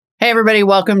Hey, everybody.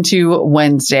 Welcome to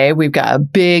Wednesday. We've got a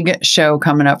big show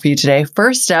coming up for you today.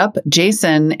 First up,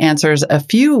 Jason answers a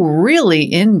few really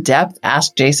in-depth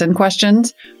Ask Jason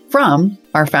questions from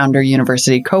our Founder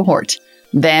University cohort.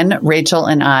 Then Rachel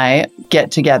and I get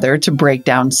together to break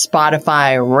down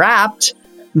Spotify Wrapped,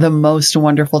 the most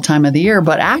wonderful time of the year.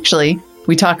 But actually,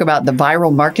 we talk about the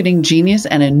viral marketing genius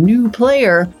and a new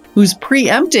player who's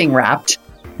preempting Wrapped,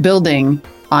 building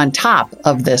on top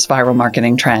of this viral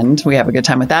marketing trend. We have a good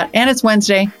time with that. And it's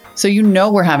Wednesday, so you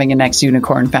know we're having a next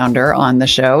unicorn founder on the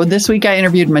show. This week, I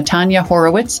interviewed Matanya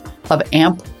Horowitz of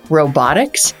AMP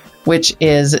Robotics, which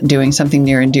is doing something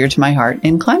near and dear to my heart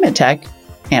in climate tech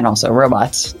and also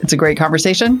robots. It's a great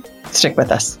conversation. Stick with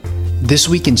us. This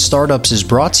Week in Startups is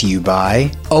brought to you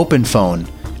by OpenPhone.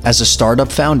 As a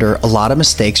startup founder, a lot of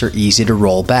mistakes are easy to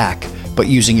roll back, but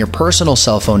using your personal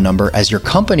cell phone number as your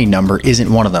company number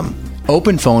isn't one of them.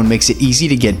 OpenPhone makes it easy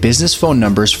to get business phone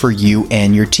numbers for you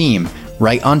and your team,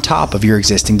 right on top of your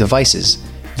existing devices.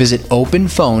 Visit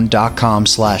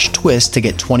openphone.com/twist to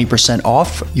get 20%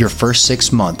 off your first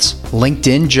 6 months.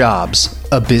 LinkedIn Jobs.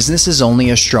 A business is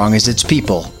only as strong as its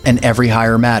people, and every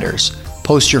hire matters.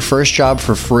 Post your first job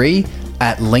for free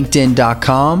at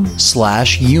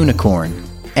linkedin.com/unicorn.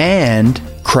 And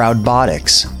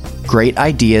Crowdbotics. Great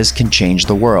ideas can change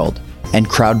the world. And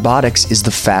Crowdbotics is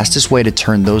the fastest way to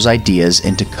turn those ideas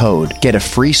into code. Get a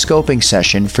free scoping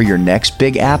session for your next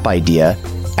big app idea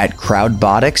at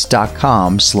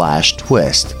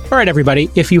crowdbotics.com/twist. All right, everybody.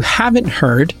 If you haven't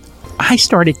heard, I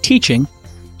started teaching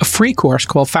a free course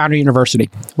called Founder University.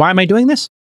 Why am I doing this?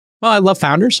 Well, I love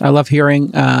founders. I love hearing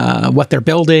what they're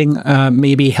building,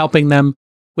 maybe helping them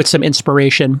with some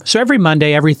inspiration. So every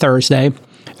Monday, every Thursday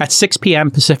at 6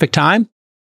 p.m. Pacific time,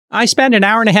 I spend an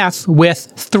hour and a half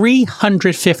with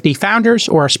 350 founders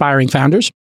or aspiring founders,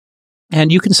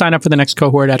 and you can sign up for the next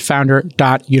cohort at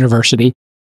founder.university.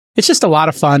 It's just a lot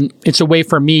of fun. It's a way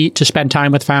for me to spend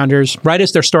time with founders right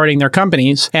as they're starting their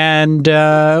companies, and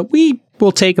we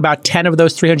will take about 10 of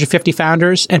those 350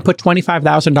 founders and put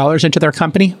 $25,000 into their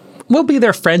company. We'll be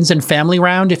their friends and family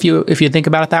round if you think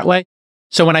about it that way.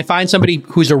 So when I find somebody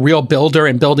who's a real builder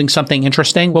and building something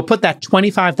interesting, we'll put that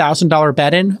 $25,000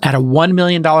 bet in at a $1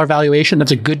 million valuation.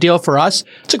 That's a good deal for us.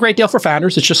 It's a great deal for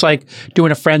founders. It's just like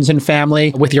doing a friends and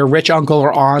family with your rich uncle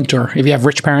or aunt, or if you have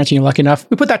rich parents and you're lucky enough.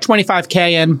 We put that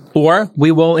 $25K in, or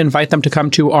we will invite them to come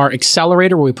to our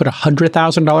accelerator where we put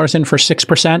 $100,000 in for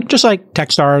 6%, just like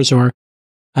Techstars or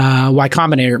Y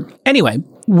Combinator. Anyway,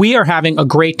 we are having a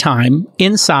great time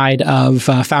inside of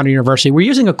Founder University. We're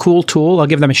using a cool tool. I'll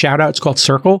give them a shout out. It's called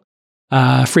Circle.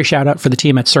 Free shout out for the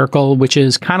team at Circle, which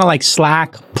is kind of like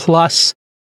Slack plus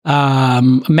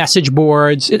message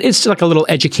boards. It's like a little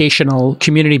educational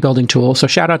community building tool. So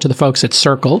shout out to the folks at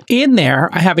Circle. In there,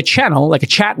 I have a channel, like a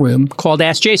chat room called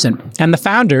Ask Jason. And the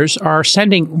founders are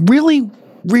sending really,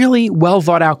 really well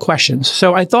thought out questions.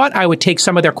 So I thought I would take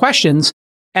some of their questions,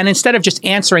 and instead of just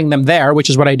answering them there, which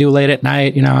is what I do late at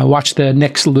night, I watch the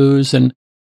Knicks lose, and,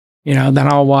 then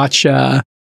I'll watch, the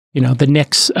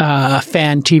Knicks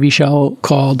fan TV show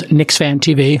called Knicks Fan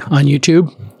TV on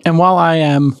YouTube. And while I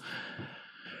am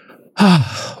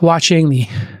watching the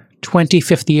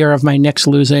 25th year of my Knicks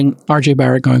losing, RJ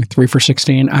Barrett going 3 for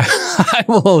 16, I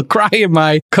will cry in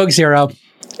my Coke Zero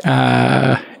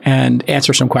and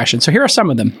answer some questions. So here are some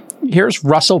of them. Here's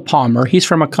Russell Palmer. He's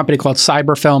from a company called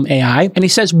Cyberfilm AI. And he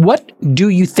says, what do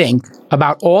you think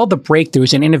about all the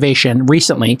breakthroughs in innovation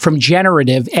recently from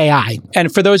generative AI?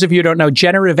 And for those of you who don't know,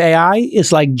 generative AI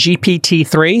is like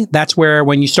GPT-3. That's where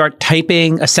when you start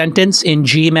typing a sentence in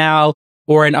Gmail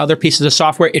or in other pieces of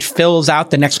software, it fills out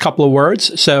the next couple of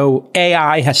words. So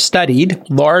AI has studied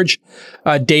large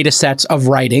data sets of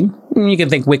writing. You can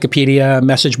think Wikipedia,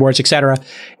 message boards, etc.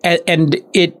 And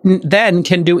it then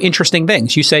can do interesting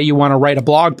things. You say you want to write a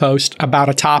blog post about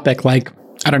a topic like,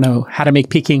 I don't know, how to make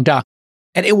Peking duck.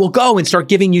 And it will go and start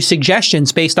giving you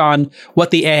suggestions based on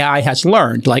what the AI has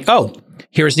learned. Like, oh,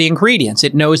 here's the ingredients.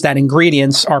 It knows that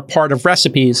ingredients are part of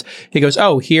recipes. It goes,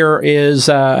 oh, here is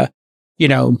the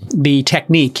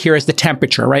technique, here is the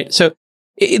temperature, right? So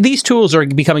these tools are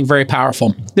becoming very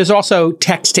powerful. There's also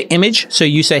text to image. So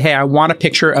you say, hey, I want a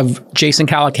picture of Jason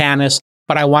Calacanis,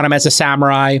 but I want him as a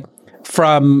samurai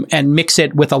and mix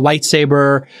it with a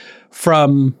lightsaber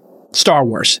from Star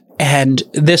Wars. And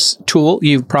this tool,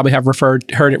 you probably have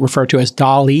heard it referred to as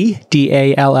DALL-E,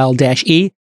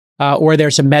 DALL-E. Or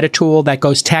there's a meta tool that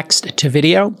goes text to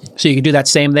video. So you can do that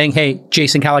same thing. Hey,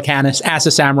 Jason Calacanis as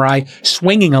a samurai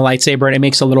swinging a lightsaber, and it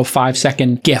makes a little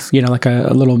 5-second GIF, like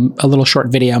a little short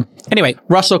video. Anyway,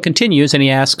 Russell continues and he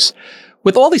asks,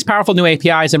 with all these powerful new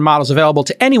APIs and models available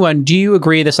to anyone, do you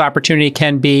agree this opportunity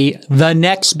can be the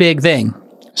next big thing?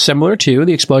 similar to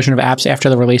the explosion of apps after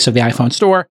the release of the iPhone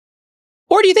store?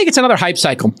 Or do you think it's another hype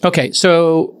cycle? Okay,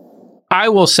 so I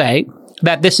will say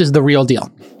that this is the real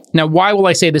deal. Now, why will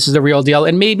I say this is the real deal?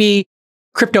 And maybe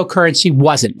cryptocurrency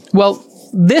wasn't. Well,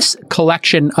 this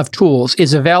collection of tools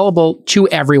is available to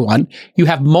everyone. You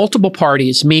have multiple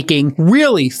parties making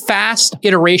really fast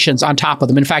iterations on top of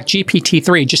them. In fact,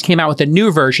 GPT-3 just came out with a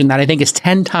new version that I think is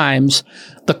 10 times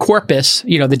the corpus,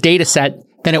 the data set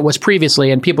than it was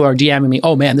previously. And people are DMing me,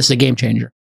 oh man, this is a game changer.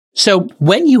 So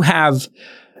when you have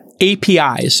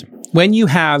APIs, when you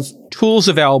have tools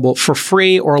available for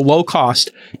free or low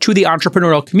cost to the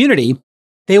entrepreneurial community,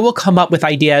 they will come up with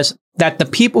ideas that the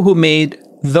people who made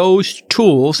those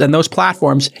tools and those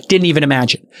platforms didn't even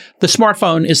imagine. The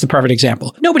smartphone is the perfect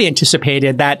example. Nobody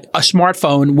anticipated that a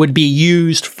smartphone would be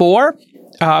used for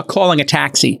calling a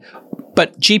taxi.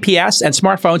 But GPS and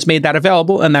smartphones made that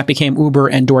available, and that became Uber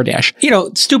and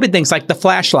DoorDash. Stupid things like the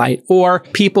flashlight or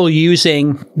people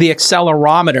using the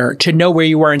accelerometer to know where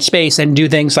you were in space and do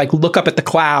things like look up at the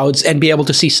clouds and be able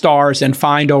to see stars and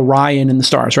find Orion in the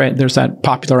stars, right? There's that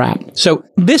popular app. So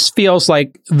this feels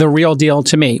like the real deal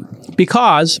to me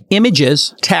because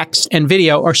images, text, and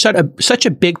video are such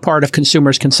a big part of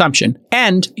consumers' consumption.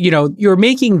 And, you're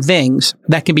making things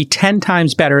that can be 10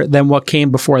 times better than what came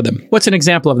before them. What's an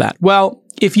example of that? Well,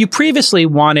 if you previously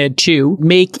wanted to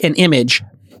make an image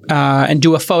and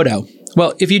do a photo,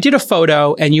 well, if you did a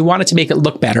photo and you wanted to make it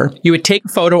look better, you would take a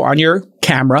photo on your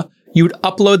camera, you would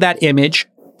upload that image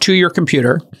to your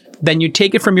computer, then you'd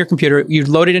take it from your computer, you'd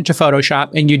load it into Photoshop,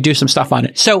 and you'd do some stuff on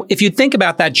it. So if you think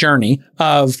about that journey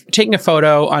of taking a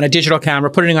photo on a digital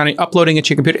camera, putting it on, uploading it to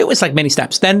your computer, it was like many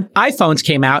steps. Then iPhones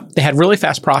came out, they had really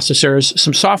fast processors,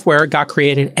 some software got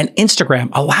created, and Instagram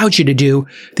allowed you to do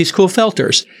these cool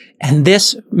filters. And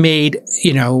this made,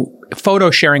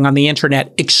 photo sharing on the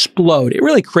internet explode. It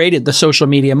really created the social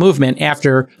media movement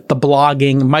after the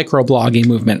blogging, microblogging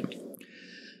movement.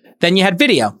 Then you had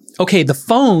video. Okay, the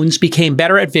phones became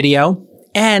better at video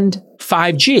and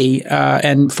 5G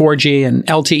and 4G and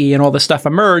LTE and all this stuff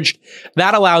emerged.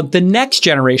 That allowed the next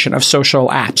generation of social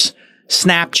apps.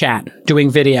 Snapchat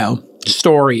doing video,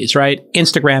 stories, right?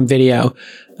 Instagram video,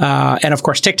 and of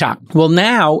course TikTok. Well,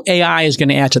 now AI is going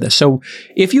to add to this. So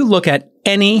if you look at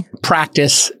any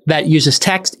practice that uses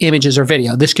text, images, or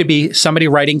video, this could be somebody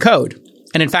writing code.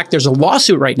 And in fact, there's a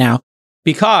lawsuit right now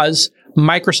because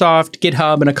Microsoft,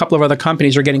 GitHub, and a couple of other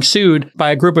companies are getting sued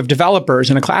by a group of developers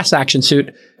in a class action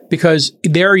suit because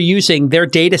they're using their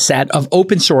data set of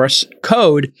open source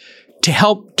code to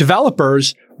help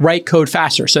developers write code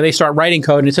faster. So they start writing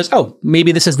code and it says, oh,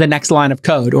 maybe this is the next line of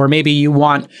code, or maybe you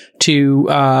want to,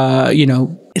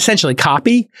 essentially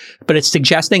copy, but it's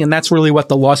suggesting, and that's really what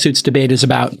the lawsuits debate is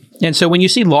about. And so when you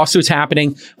see lawsuits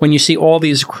happening, when you see all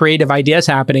these creative ideas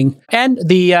happening, and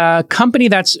the company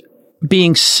that's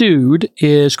being sued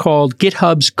is called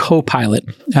GitHub's Copilot,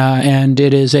 and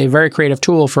it is a very creative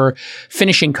tool for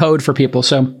finishing code for people.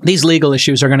 So these legal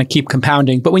issues are going to keep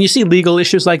compounding. But when you see legal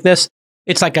issues like this,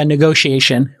 it's like a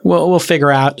negotiation. We'll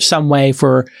figure out some way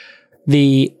for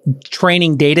the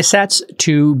training data sets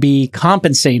to be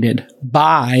compensated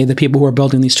by the people who are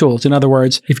building these tools. In other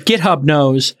words, if GitHub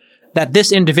knows that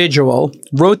this individual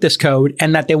wrote this code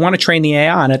and that they want to train the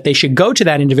AI on it, they should go to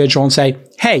that individual and say,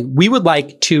 hey, we would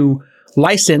like to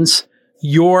license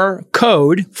your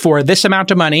code for this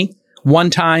amount of money,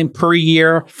 one time per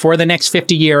year for the next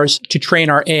 50 years to train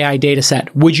our AI data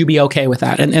set. Would you be okay with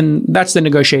that? And that's the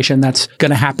negotiation that's going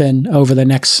to happen over the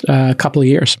next couple of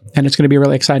years. And it's going to be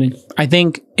really exciting. I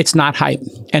think it's not hype.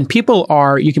 And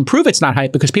you can prove it's not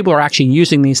hype because people are actually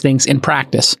using these things in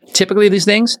practice. Typically, these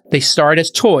things, they start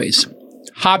as toys.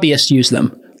 Hobbyists use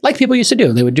them. Like people used to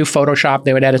do. They would do Photoshop,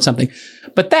 they would edit something.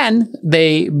 But then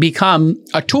they become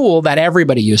a tool that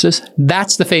everybody uses.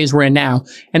 That's the phase we're in now.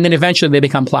 And then eventually they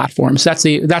become platforms. That's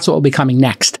what will be coming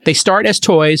next. They start as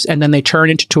toys and then they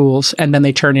turn into tools and then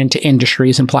they turn into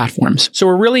industries and platforms. So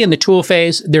we're really in the tool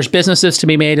phase. There's businesses to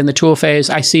be made in the tool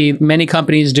phase. I see many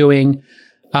companies doing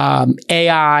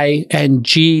AI and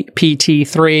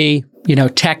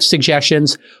GPT-3, text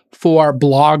suggestions for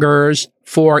bloggers,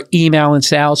 for email and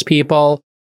salespeople.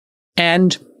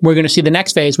 And we're going to see the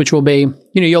next phase, which will be,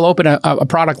 you'll open a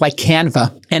product like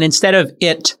Canva, and instead of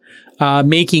it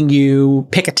making you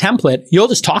pick a template, you'll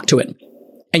just talk to it,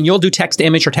 and you'll do text to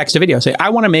image or text to video. Say, I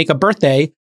want to make a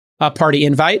birthday party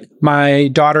invite. My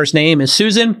daughter's name is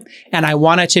Susan, and I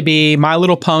want it to be My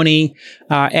Little Pony,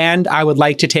 and I would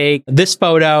like to take this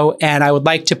photo, and I would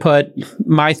like to put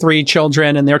my 3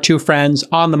 children and their 2 friends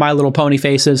on the My Little Pony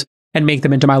faces and make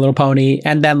them into My Little Pony,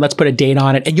 and then let's put a date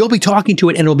on it. And you'll be talking to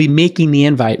it, and it'll be making the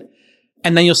invite.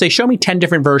 And then you'll say, show me 10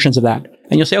 different versions of that.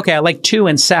 And you'll say, okay, I like 2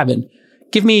 and 7.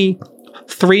 Give me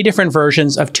 3 different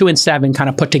versions of 2 and 7 kind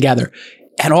of put together.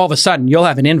 And all of a sudden, you'll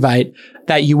have an invite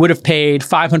that you would have paid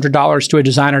 $500 to a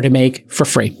designer to make for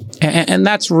free. And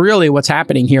that's really what's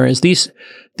happening here is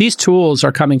these tools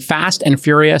are coming fast and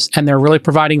furious, and they're really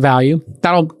providing value.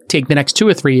 That'll take the next 2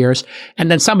 or 3 years.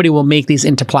 And then somebody will make these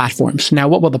into platforms. Now,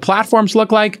 what will the platforms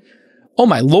look like? Oh,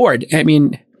 my Lord. I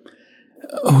mean,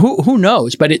 who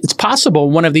knows? But it's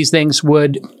possible one of these things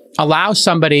would allow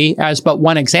somebody, as but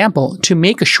one example, to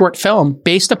make a short film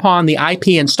based upon the IP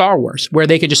in Star Wars, where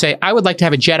they could just say, I would like to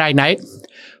have a Jedi Knight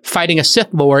fighting a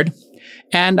Sith Lord,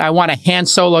 and I want a Han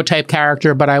Solo type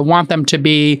character, but I want them to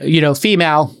be,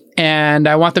 female, and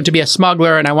I want them to be a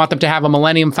smuggler, and I want them to have a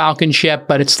Millennium Falcon ship,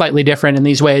 but it's slightly different in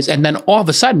these ways. And then all of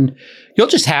a sudden, you'll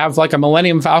just have like a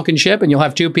Millennium Falcon ship, and you'll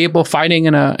have 2 people fighting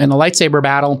in a lightsaber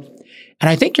battle. And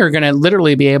I think you're going to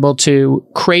literally be able to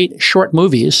create short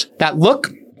movies that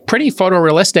look pretty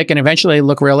photorealistic and eventually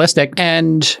look realistic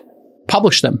and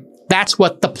publish them. That's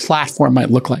what the platform might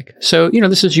look like. So,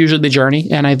 this is usually the journey.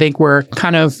 And I think we're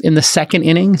kind of in the 2nd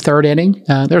inning, 3rd inning.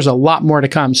 There's a lot more to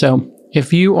come. So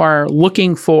if you are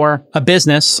looking for a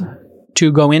business to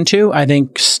go into, I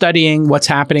think studying what's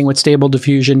happening with Stable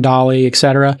Diffusion, DALL-E, et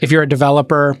cetera. If you're a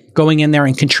developer, going in there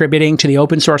and contributing to the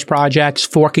open source projects,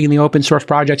 forking the open source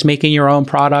projects, making your own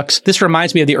products. This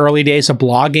reminds me of the early days of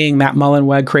blogging. Matt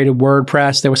Mullenweg created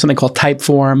WordPress. There was something called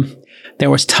Typeform. There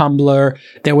was Tumblr.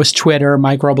 There was Twitter,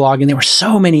 microblogging. There were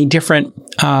so many different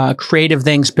creative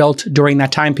things built during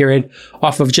that time period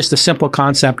off of just the simple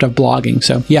concept of blogging.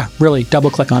 So yeah, really double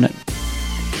click on it.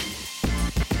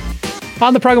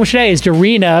 On the program today is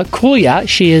Darina Kulya.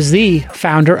 She is the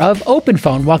founder of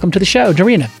OpenPhone. Welcome to the show,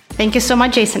 Darina. Thank you so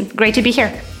much, Jason. Great to be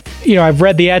here. I've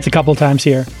read the ads a couple times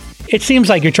here. It seems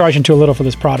like you're charging too little for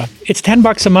this product. It's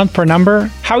 $10 a month per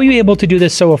number. How are you able to do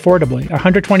this so affordably?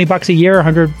 $120 a year,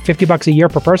 $150 a year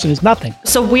per person is nothing.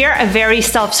 So we're a very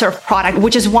self-serve product,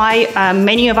 which is why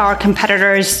many of our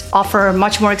competitors offer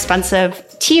much more expensive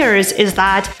tiers, is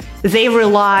that they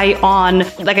rely on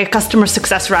like a customer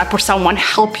success rep or someone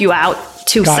help you out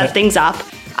to set things up.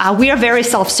 We are very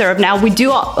self-serve. Now, we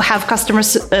do have customer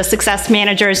success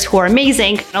managers who are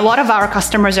amazing. A lot of our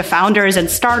customers are founders and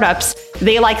startups.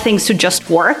 They like things to just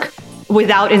work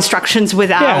without instructions,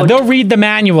 Yeah, they'll read the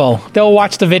manual. They'll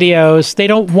watch the videos. They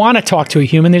don't want to talk to a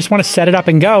human. They just want to set it up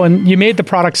and go. And you made the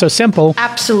product so simple.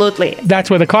 Absolutely. That's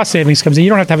where the cost savings comes in. You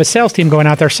don't have to have a sales team going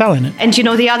out there selling it. And,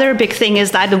 the other big thing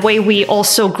is that the way we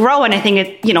also grow, and I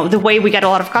think, the way we get a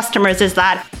lot of customers is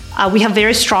that we have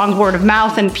very strong word of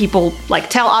mouth and people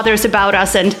tell others about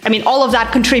us. And all of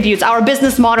that contributes. Our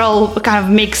business model kind of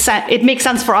makes sense. It makes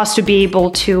sense for us to be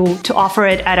able to offer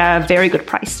it at a very good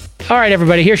price. All right,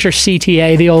 everybody, here's your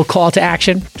CTA, the old call to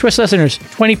action. Twist listeners,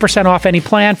 20% off any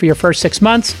plan for your first 6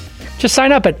 months. Just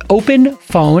sign up at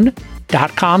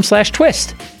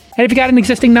openphone.com/twist. And if you got an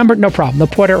existing number, no problem. They'll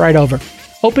port it right over.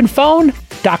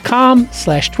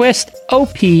 openphone.com/twist,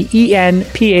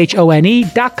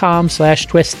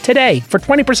 openphone.com/twist today for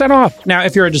 20% off. Now,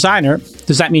 if you're a designer,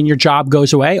 does that mean your job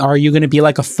goes away? Are you going to be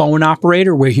like a phone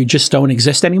operator where you just don't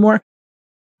exist anymore?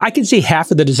 I can see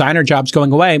half of the designer jobs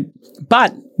going away,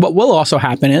 but what will also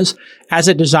happen is, as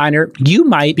a designer, you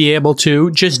might be able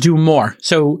to just do more.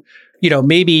 So,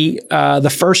 maybe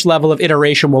the first level of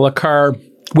iteration will occur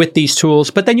with these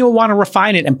tools, but then you'll want to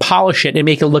refine it and polish it and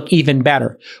make it look even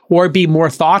better, or be more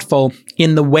thoughtful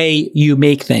in the way you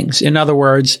make things. In other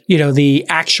words, the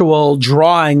actual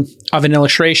drawing of an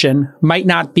illustration might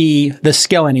not be the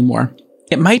skill anymore.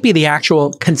 It might be the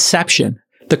actual conception,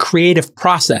 the creative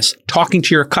process, talking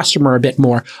to your customer a bit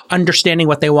more, understanding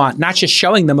what they want, not just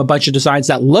showing them a bunch of designs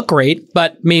that look great,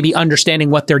 but maybe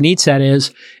understanding what their need set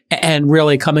is and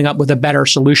really coming up with a better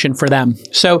solution for them.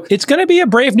 So it's going to be a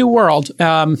brave new world.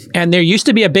 And there used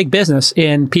to be a big business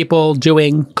in people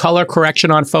doing color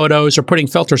correction on photos or putting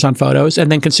filters on photos, and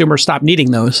then consumers stopped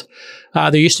needing those.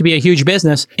 There used to be a huge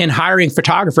business in hiring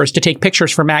photographers to take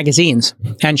pictures for magazines.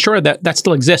 And sure, that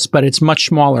still exists, but it's much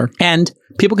smaller. And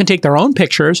people can take their own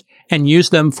pictures and use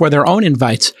them for their own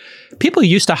invites. People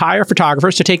used to hire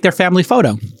photographers to take their family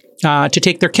photo, to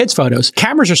take their kids' photos.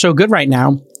 Cameras are so good right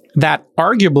now that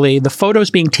arguably the photos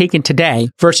being taken today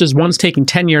versus ones taken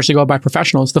 10 years ago by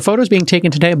professionals, the photos being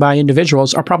taken today by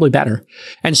individuals are probably better.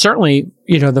 And certainly,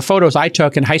 the photos I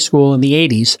took in high school in the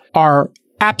 80s are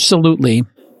absolutely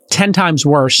 10 times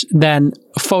worse than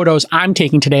photos I'm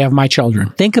taking today of my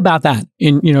children. Think about that.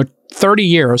 In, 30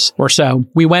 years or so,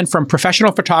 we went from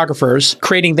professional photographers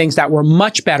creating things that were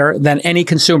much better than any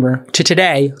consumer to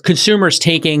today, consumers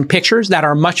taking pictures that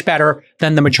are much better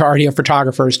than the majority of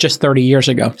photographers just 30 years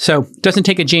ago. So it doesn't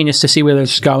take a genius to see where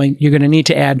this is going. You're going to need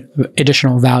to add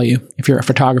additional value if you're a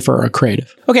photographer or a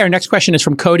creative. Okay, our next question is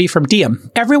from Cody from Diem.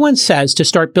 Everyone says to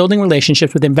start building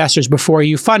relationships with investors before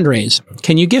you fundraise.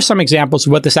 Can you give some examples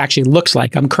of what this actually looks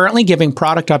like? I'm currently giving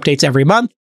product updates every month,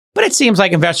 but it seems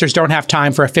like investors don't have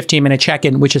time for a 15-minute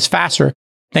check-in, which is faster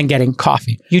than getting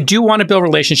coffee. You do want to build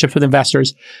relationships with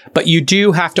investors, but you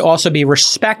do have to also be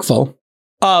respectful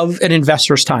of an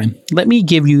investor's time. Let me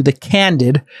give you the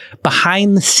candid,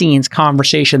 behind-the-scenes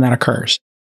conversation that occurs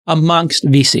amongst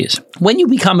VCs. When you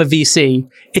become a VC,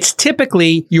 it's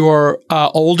typically you're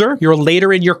older, you're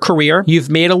later in your career, you've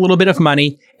made a little bit of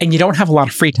money, and you don't have a lot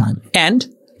of free time.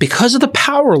 And because of the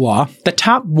power law, the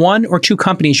top 1 or 2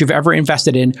 companies you've ever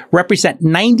invested in represent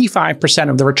 95%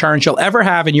 of the returns you'll ever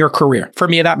have in your career. For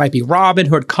me, that might be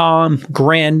Robinhood, Calm,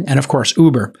 Grin, and of course,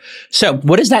 Uber. So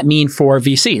what does that mean for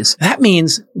VCs? That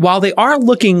means while they are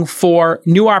looking for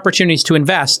new opportunities to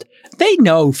invest, they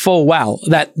know full well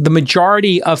that the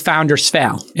majority of founders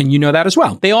fail. And you know that as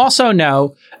well. They also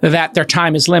know that their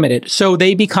time is limited. So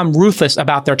they become ruthless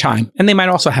about their time. And they might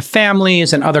also have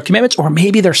families and other commitments, or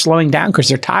maybe they're slowing down because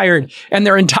they're tired and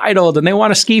they're entitled and they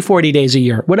want to ski 40 days a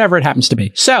year, whatever it happens to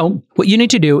be. So what you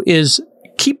need to do is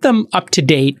keep them up to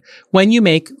date when you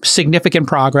make significant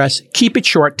progress. Keep it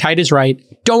short, tight is right.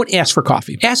 Don't ask for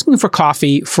coffee. Asking for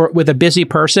coffee with a busy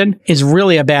person is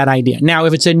really a bad idea. Now,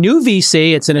 if it's a new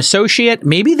VC, it's an associate,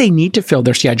 maybe they need to fill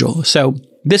their schedule. So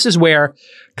this is where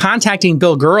contacting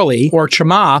Bill Gurley or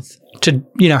Chamath to,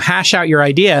 hash out your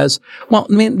ideas, well,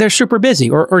 they're super busy,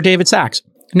 or David Sachs.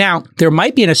 Now, there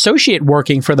might be an associate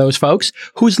working for those folks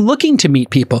who's looking to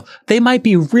meet people. They might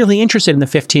be really interested in the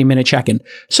 15-minute check-in.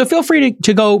 So feel free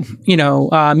to go,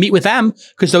 meet with them,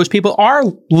 because those people are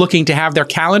looking to have their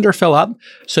calendar fill up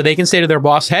so they can say to their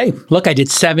boss, hey, look, I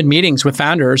did 7 meetings with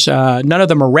founders. None of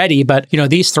them are ready, but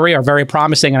these 3 are very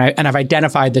promising, and I've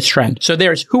identified this trend. So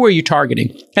there's who are you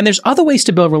targeting? And there's other ways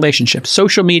to build relationships.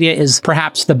 Social media is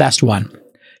perhaps the best one.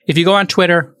 If you go on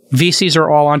Twitter, VCs are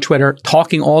all on Twitter,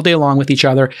 talking all day long with each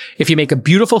other. If you make a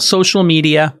beautiful social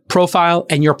media profile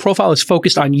and your profile is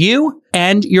focused on you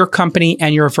and your company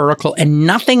and your vertical and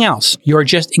nothing else, you're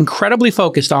just incredibly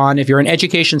focused on, if you're an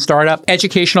education startup,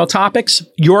 educational topics,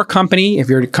 your company, if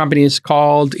your company is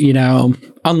called,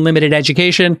 Unlimited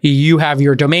Education, you have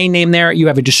your domain name there, you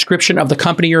have a description of the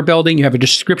company you're building, you have a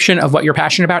description of what you're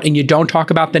passionate about, and you don't talk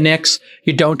about the Knicks,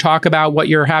 you don't talk about what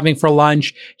you're having for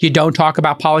lunch, you don't talk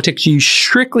about politics, you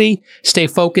strictly stay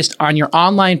focused on your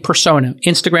online persona,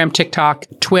 Instagram, TikTok,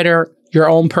 Twitter, your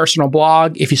own personal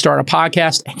blog, if you start a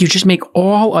podcast, and you just make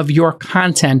all of your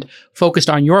content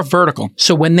focused on your vertical.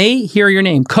 So when they hear your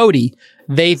name, Cody,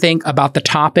 they think about the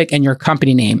topic and your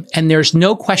company name. And there's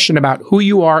no question about who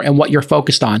you are and what you're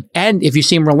focused on. And if you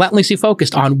seem relentlessly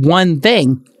focused on one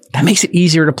thing, that makes it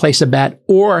easier to place a bet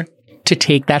or to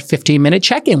take that 15-minute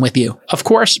check-in with you. Of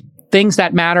course, things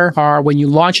that matter are when you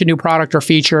launch a new product or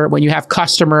feature, when you have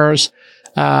customers,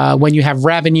 when you have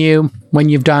revenue, when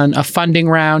you've done a funding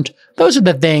round. Those are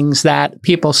the things that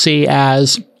people see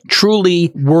as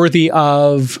truly worthy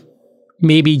of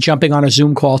maybe jumping on a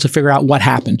Zoom call to figure out what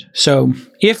happened. So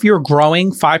if you're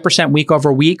growing 5% week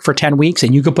over week for 10 weeks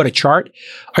and you could put a chart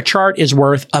is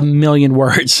worth 1,000,000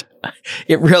 words.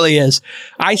 It really is.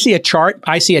 I see a chart,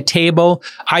 I see a table,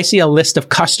 I see a list of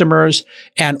customers,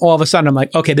 and all of a sudden I'm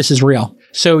like, okay, this is real.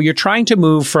 So you're trying to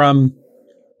move from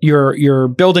you're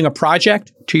building a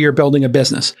project to you're building a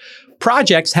business.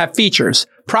 Projects have features.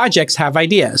 Projects have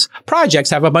ideas. Projects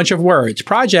have a bunch of words.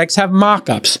 Projects have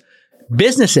mock-ups.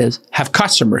 Businesses have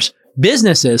customers.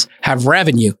 Businesses have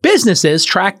revenue. Businesses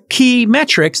track key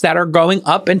metrics that are going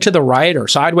up and to the right or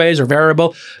sideways or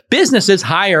variable. Businesses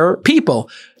hire people.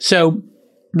 So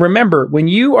remember, when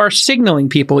you are signaling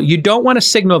people, you don't want to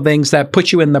signal things that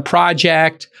put you in the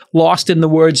project, lost in the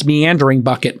woods, meandering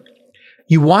bucket.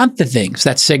 You want the things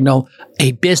that signal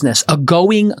a business, a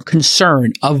going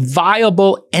concern, a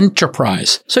viable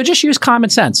enterprise. So just use common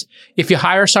sense. If you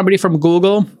hire somebody from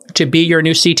Google to be your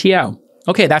new CTO,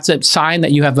 okay, that's a sign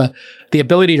that you have the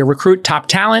ability to recruit top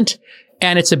talent,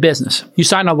 and it's a business. You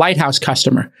sign a lighthouse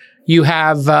customer. You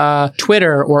have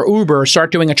Twitter or Uber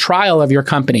start doing a trial of your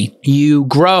company. You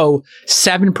grow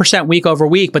 7% week over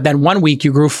week, but then one week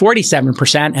you grew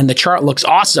 47% and the chart looks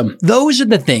awesome. Those are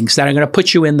the things that are going to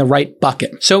put you in the right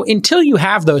bucket. So until you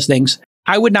have those things,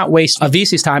 I would not waste a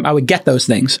VC's time. I would get those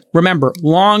things. Remember,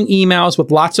 long emails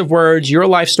with lots of words, your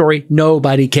life story,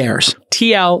 nobody cares.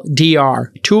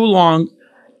 TLDR, too long,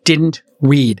 didn't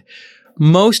read.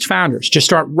 Most founders just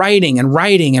start writing and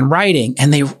writing and writing,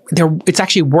 and it's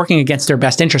actually working against their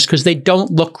best interest because they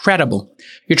don't look credible.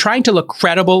 You're trying to look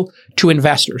credible to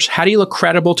investors. How do you look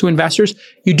credible to investors?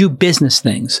 You do business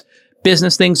things.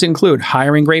 Business things include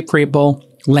hiring great people,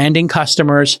 landing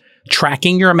customers,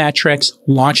 tracking your metrics,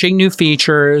 launching new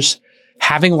features,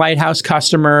 having lighthouse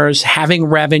customers, having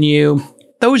revenue.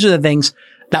 Those are the things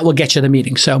that will get you the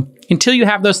meeting. So until you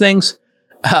have those things,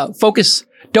 focus.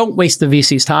 Don't waste the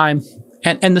VC's time.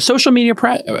 And the social media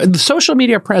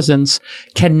presence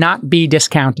cannot be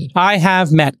discounted. I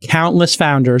have met countless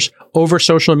founders over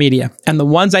social media, and the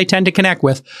ones I tend to connect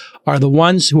with are the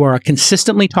ones who are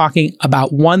consistently talking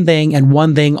about one thing and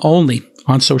one thing only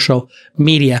on social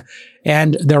media.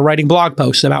 And they're writing blog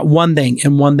posts about one thing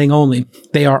and one thing only.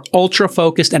 They are ultra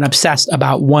focused and obsessed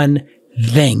about one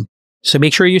thing. So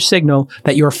make sure you signal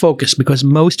that you're focused, because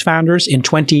most founders in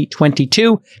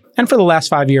 2022 and for the last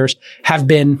 5 years have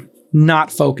been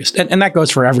not focused. And that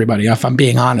goes for everybody. If I'm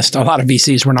being honest, a lot of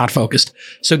VCs were not focused.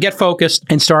 So get focused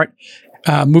and start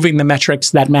moving the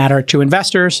metrics that matter to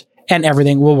investors, and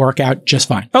everything will work out just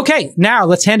fine. Okay, now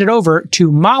let's hand it over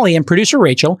to Molly and producer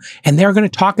Rachel, and they're going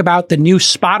to talk about the new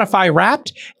Spotify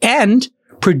Wrapped and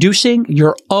producing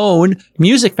your own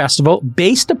music festival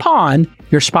based upon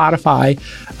your Spotify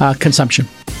consumption.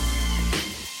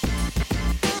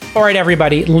 All right,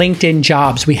 everybody, LinkedIn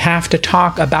Jobs. We have to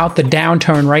talk about the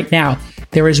downturn right now.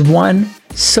 There is one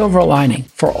silver lining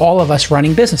for all of us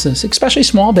running businesses, especially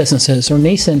small businesses or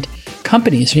nascent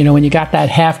companies. You know, when you got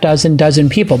that dozen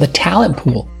people, the talent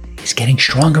pool is getting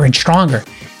stronger and stronger.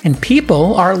 And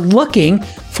people are looking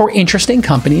for interesting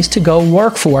companies to go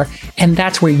work for. And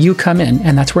that's where you come in.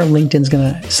 And that's where LinkedIn's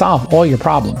going to solve all your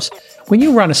problems. When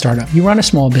you run a startup, you run a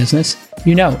small business,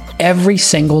 you know every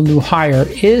single new hire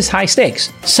is high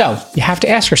stakes. So you have to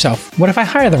ask yourself, what if I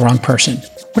hire the wrong person?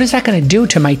 What is that going to do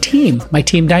to my team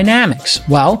dynamics?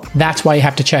 Well, that's why you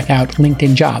have to check out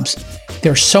LinkedIn Jobs.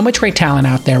 There's so much great talent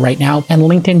out there right now, and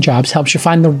LinkedIn Jobs helps you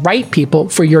find the right people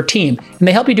for your team, and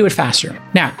they help you do it faster.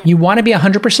 Now, you want to be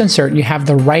 100% certain you have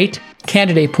the right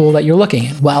candidate pool that you're looking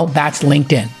at. Well, that's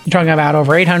LinkedIn. You're talking about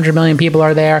over 800 million people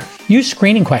are there. Use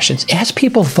screening questions. Ask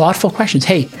people thoughtful questions.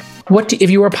 Hey,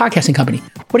 if you were a podcasting company,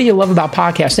 what do you love about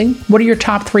podcasting? What are your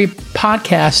top 3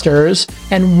 podcasters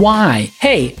and why?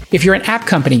 Hey, if you're an app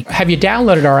company, have you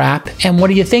downloaded our app and what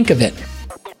do you think of it?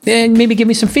 And maybe give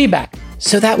me some feedback.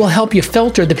 So that will help you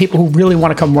filter the people who really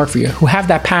want to come work for you, who have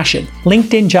that passion.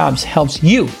 LinkedIn Jobs helps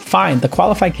you find the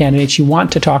qualified candidates you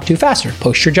want to talk to faster.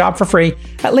 Post your job for free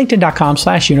at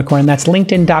linkedin.com/unicorn. That's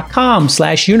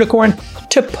linkedin.com/unicorn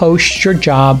to post your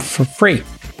job for free.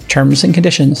 Terms and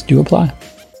conditions do apply.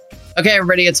 Okay,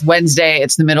 everybody, it's Wednesday.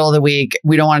 It's the middle of the week.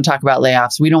 We don't want to talk about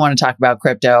layoffs. We don't want to talk about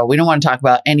crypto. We don't want to talk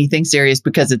about anything serious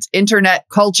because it's Internet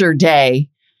Culture Day.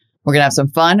 We're going to have some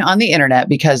fun on the internet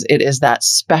because it is that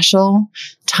special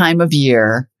time of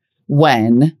year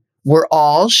when we're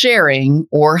all sharing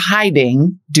or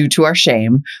hiding, due to our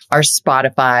shame, our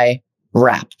Spotify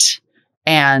Wrapped.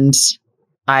 And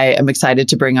I am excited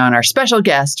to bring on our special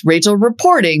guest, Rachel,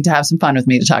 reporting to have some fun with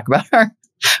me to talk about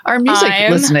our music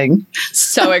listening.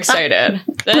 So excited.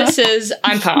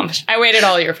 I'm pumped. I waited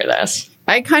all year for this.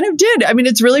 I kind of did. I mean,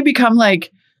 it's really become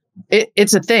like,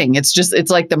 it's a thing.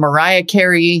 It's like the Mariah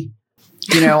Carey,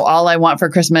 all I want for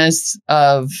Christmas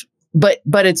but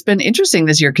it's been interesting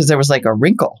this year because there was like a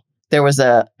wrinkle. There was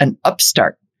an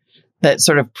upstart that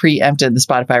sort of preempted the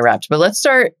Spotify Wrapped. But let's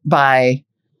start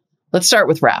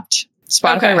with Wrapped.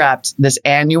 Spotify Wrapped, this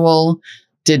annual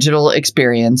digital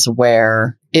experience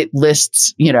where it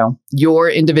lists, your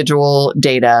individual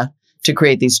data to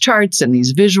create these charts and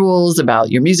these visuals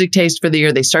about your music taste for the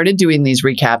year. They started doing these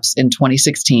recaps in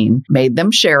 2016, made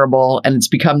them shareable, and it's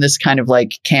become this kind of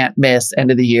like can't miss end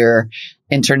of the year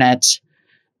internet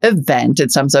event.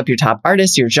 It sums up your top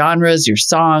artists, your genres, your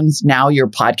songs, now your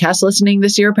podcast listening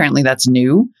this year. Apparently that's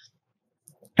new.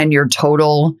 And your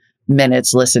total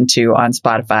minutes listened to on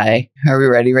Spotify. Are we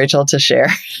ready, Rachel, to share?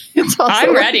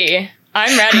 I'm ready.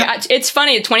 It's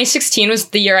funny. 2016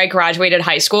 was the year I graduated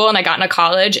high school and I got into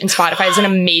college, and Spotify is an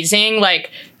amazing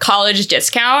college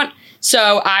discount.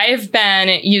 So I've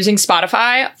been using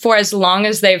Spotify for as long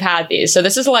as they've had these. So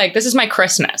this is my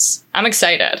Christmas. I'm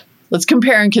excited. Let's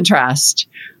compare and contrast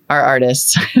our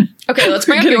artists. Okay, let's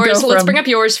bring up yours. Let's bring up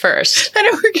yours first. I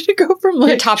know we're going to go from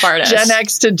your top artists. Gen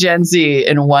X to Gen Z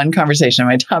in one conversation.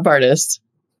 My top artists.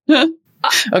 Okay.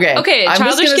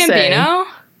 Childish Gambino.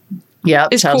 Yep,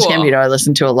 is Childish cool. Gambino. I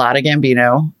listen to a lot of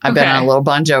Gambino. I've been Okay. on a little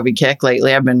Bon Jovi kick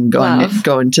lately. I've been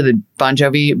going to the Bon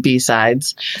Jovi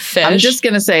B-sides. Fish. I'm just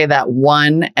going to say that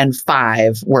 1 and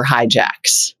 5 were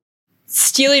hijacks.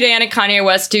 Steely Dan and Kanye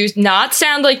West do not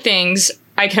sound like things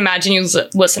I can imagine you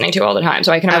listening to all the time.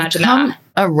 So I can I've imagine come that.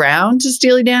 around to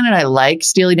Steely Dan, and I like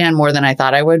Steely Dan more than I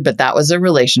thought I would, but that was a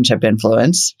relationship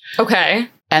influence. Okay.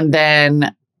 And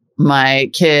then my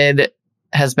kid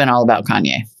has been all about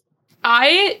Kanye.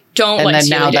 I don't And like then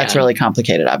Steely now Dan. that's really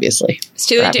complicated, obviously.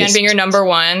 Steely for Dan obvious being your number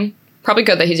one. Probably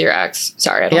good that he's your ex.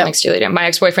 Sorry, I don't Yep. like Steely Dan. My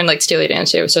ex-boyfriend liked Steely Dan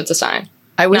too, so it's a sign.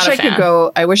 I wish Not a I could fan.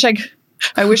 go. I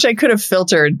wish I could have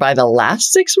filtered by the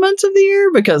last 6 months of the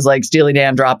year, because like Steely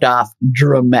Dan dropped off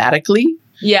dramatically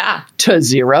Yeah. to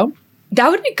 0. That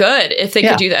would be good if they Yeah.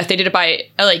 could do that. If they did it by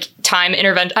like time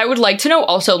intervention. I would like to know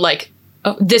also like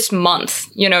this month.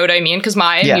 You know what I mean? Because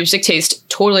my Yeah. music taste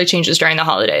totally changes during the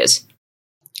holidays.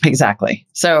 Exactly.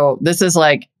 So this is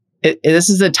like this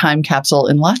is a time capsule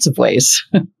in lots of ways.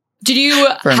 Did you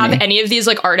For have me. any of these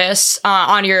like artists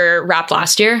on your rap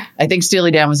last year? I think Steely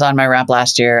Dan was on my rap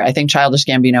last year. I think Childish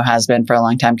Gambino has been for a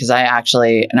long time, because I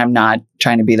actually, and I'm not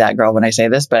trying to be that girl when I say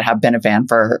this, but have been a fan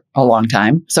for a long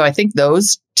time. So I think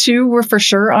those two were for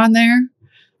sure on there.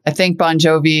 I think Bon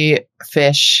Jovi,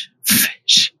 Fish.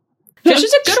 Fish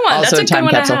is a good one. Also That's a good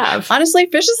one to have. Honestly,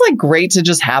 Fish is like great to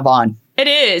just have on It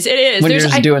is. It is. when you're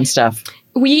just doing stuff.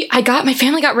 My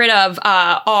family got rid of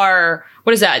our,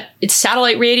 what is that? It's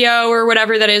satellite radio or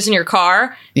whatever that is in your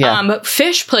car. Yeah.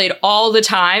 Fish played all the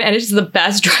time, and it's the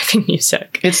best driving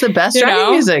music. It's the best You driving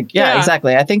know? music. Yeah, Yeah.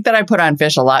 exactly. I think that I put on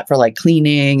Fish a lot for like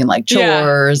cleaning and like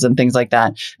chores and things like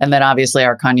that. And then obviously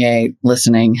our Kanye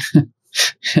listening,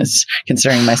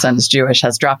 considering my son is Jewish,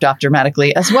 has dropped off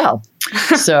dramatically as well.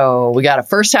 So we got a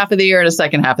first half of the year and a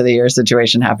second half of the year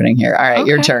situation happening here. All right,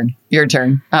 your Okay. turn. Your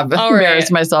turn. I've All right.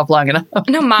 embarrassed myself long enough.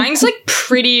 No, mine's like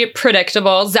pretty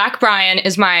predictable. Zach Bryan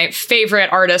is my favorite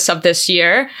artist of this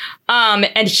year.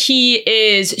 And he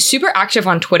is super active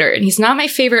on Twitter. And he's not my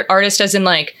favorite artist as in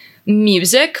like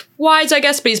music wise, I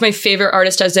guess, but he's my favorite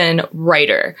artist as in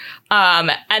writer.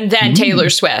 And then Taylor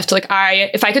Swift. Like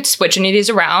if I could switch any of these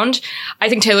around, I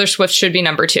think Taylor Swift should be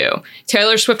number 2.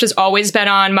 Taylor Swift has always been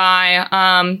on my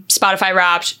Spotify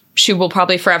Wrapped. She will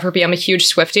probably forever be. I'm a huge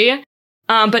Swiftie.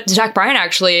 But Zach Bryan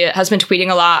actually has been tweeting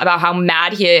a lot about how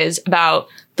mad he is about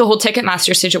the whole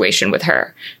Ticketmaster situation with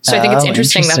her. So I think it's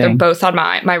interesting that they're both on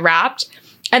my Wrapped.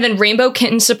 And then Rainbow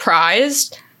Kitten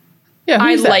Surprised. Yeah,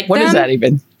 I who's that? like What is them. that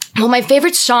even? Well, my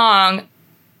favorite song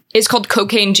is called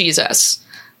Cocaine Jesus.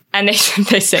 And they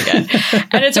sing it.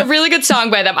 And it's a really good song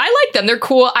by them. I like them. They're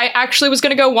cool. I actually was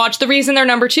going to go watch. The reason they're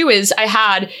number 2 is I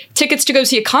had tickets to go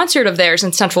see a concert of theirs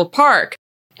in Central Park.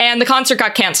 And the concert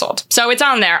got canceled. So it's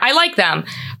on there. I like them.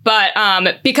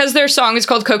 But because their song is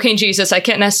called Cocaine Jesus, I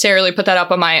can't necessarily put that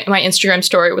up on my Instagram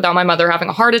story without my mother having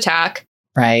a heart attack.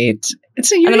 Right. It's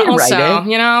you And then didn't also, write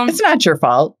it. you know, It's not your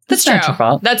fault. that's It's true. not your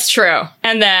fault. That's true.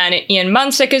 And then Ian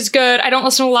Munsick is good. I don't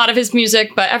listen to a lot of his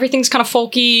music, but everything's kind of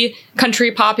folky,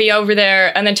 country poppy over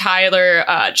there. And then Tyler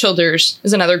Childers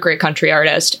is another great country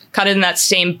artist, kind of in that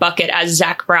same bucket as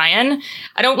Zach Bryan.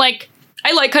 I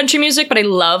like country music, but I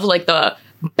love like the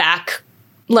back,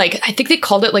 like I think they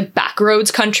called it like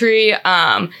backroads country.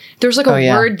 There was like a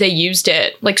word they used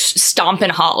it, like stomp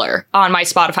and holler on my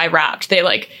Spotify Wrapped. They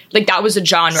like that was a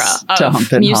genre of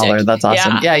Stomp and music. holler. That's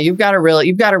awesome. Yeah. Yeah, you've got a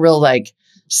real like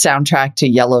soundtrack to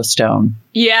Yellowstone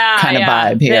kind of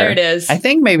vibe here. There it is. I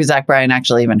think maybe Zach Bryan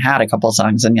actually even had a couple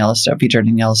songs in Yellowstone, featured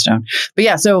in Yellowstone. But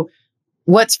yeah, so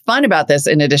what's fun about this,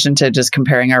 in addition to just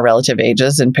comparing our relative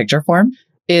ages in picture form,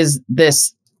 is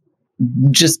this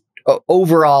just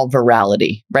overall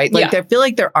virality, right? Like I feel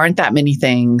like there aren't that many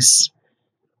things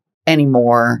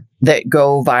anymore that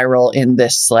go viral in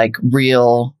this like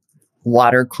real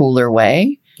water cooler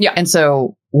way. Yeah. And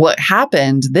so what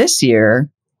happened this year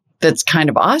that's kind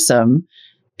of awesome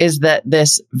is that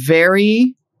this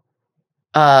very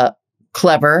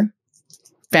clever,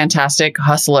 fantastic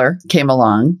hustler came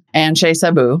along, and Shay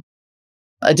Sabu,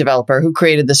 a developer who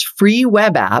created this free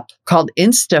web app called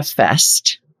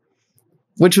InstaFest,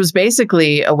 which was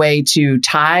basically a way to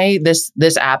tie this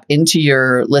app into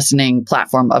your listening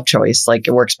platform of choice, like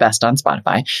it works best on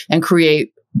Spotify, and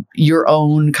create your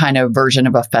own kind of version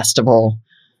of a festival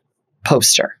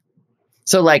poster.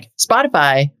 So like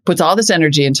Spotify puts all this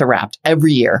energy into Wrapped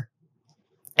every year,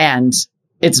 and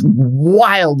it's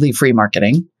wildly free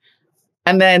marketing.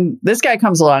 And then this guy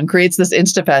comes along, creates this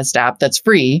InstaFest app that's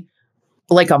free,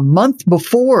 like a month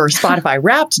before Spotify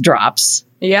Wrapped drops.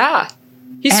 Yeah.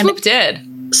 He swooped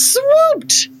in.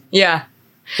 Swooped. Yeah.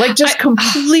 Like just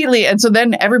completely. And so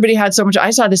then everybody had so much. I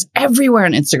saw this everywhere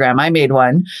on Instagram. I made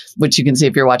one, which you can see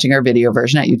if you're watching our video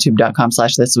version at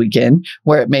youtube.com/thisweekend,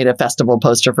 where it made a festival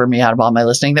poster for me out of all my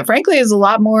listening that frankly is a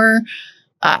lot more,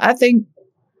 I think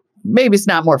maybe it's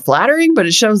not more flattering, but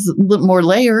it shows more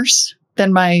layers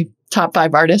than my top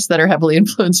 5 artists that are heavily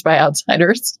influenced by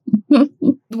outsiders.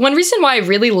 One reason why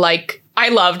I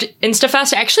loved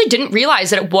InstaFest, I actually didn't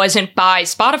realize that it wasn't by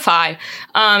Spotify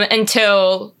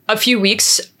until a few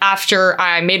weeks after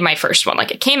I made my first one.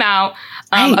 Like it came out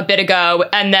a bit ago,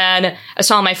 and then I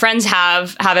saw my friends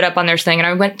have it up on their thing, and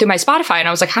I went through my Spotify and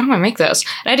I was like, how do I make this?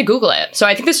 And I had to Google it. So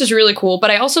I think this is really cool,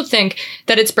 but I also think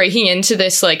that it's breaking into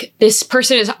this, like, this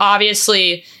person is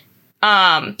obviously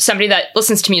somebody that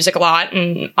listens to music a lot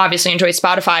and obviously enjoys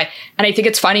Spotify. And I think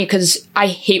it's funny because I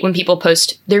hate when people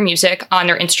post their music on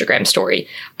their Instagram story.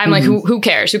 I'm like, who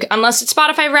cares? Unless it's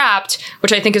Spotify Wrapped,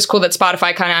 which I think is cool that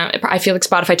Spotify I feel like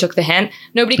Spotify took the hint.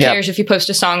 Nobody cares if you post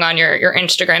a song on your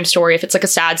Instagram story. If it's like a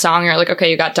sad song, you're like,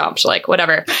 okay, you got dumped. Like,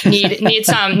 whatever. Need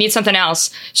something else.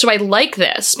 So I like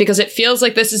this because it feels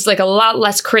like this is like a lot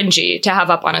less cringy to have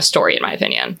up on a story, in my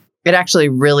opinion. It actually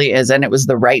really is. And it was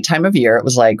the right time of year. It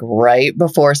was like right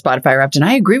before Spotify Wrapped. And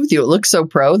I agree with you. It looks so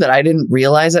pro that I didn't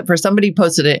realize it. Somebody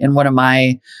posted it in one of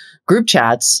my group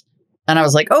chats. And I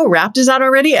was like, oh, Wrapped is out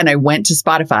already. And I went to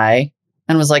Spotify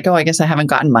and was like, oh, I guess I haven't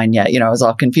gotten mine yet. I was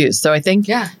all confused. So I think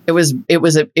it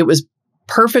was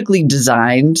perfectly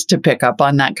designed to pick up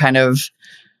on that kind of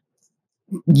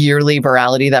yearly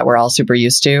virality that we're all super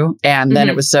used to. And then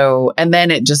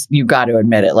you got to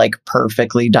admit it, like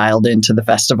perfectly dialed into the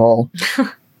festival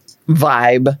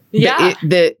vibe. Yeah.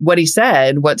 What he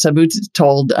said, what Sabu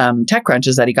told TechCrunch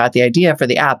is that he got the idea for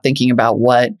the app thinking about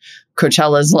what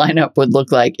Coachella's lineup would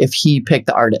look like if he picked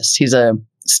the artist. He's a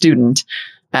student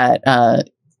at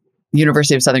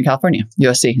University of Southern California,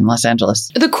 USC in Los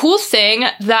Angeles. The cool thing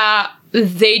that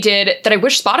they did that I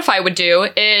wish Spotify would do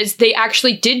is they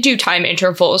actually did do time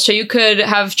intervals. So you could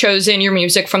have chosen your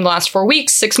music from the last 4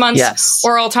 weeks, 6 months,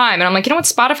 or all time. And I'm like, you know what?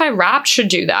 Spotify Wrapped should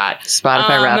do that.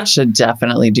 Spotify Wrapped should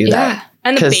definitely do that.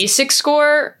 And the basic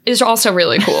score is also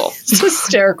really cool. It's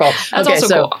hysterical. That's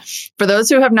also cool. For those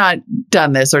who have not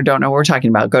done this or don't know what we're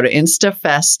talking about, go to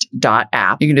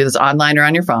instafest.app. You can do this online or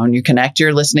on your phone. You connect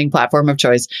your listening platform of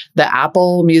choice. The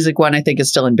Apple Music one, I think, is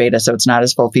still in beta, so it's not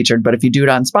as full featured. But if you do it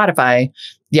on Spotify,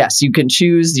 yes, you can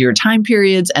choose your time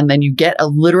periods, and then you get a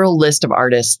literal list of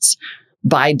artists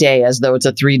by day, as though it's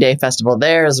a 3-day festival.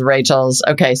 There's Rachel's.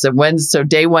 Okay, so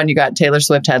day 1, you got Taylor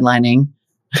Swift headlining.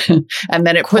 And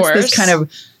then it puts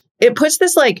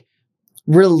this like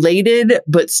related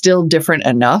but still different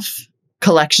enough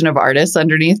collection of artists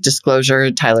underneath.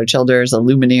 Disclosure, Tyler Childers,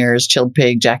 Illumineers, Chilled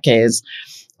Pig, Jack Hayes,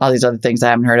 all these other things I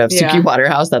haven't heard of. Suki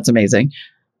Waterhouse, that's amazing.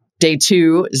 Day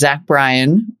 2, Zach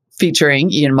Bryan featuring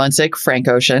Ian Munsick, Frank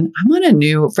Ocean.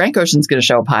 Frank Ocean's going to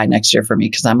show up high next year for me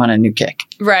because I'm on a new kick.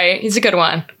 Right. He's a good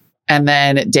one. And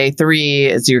then day 3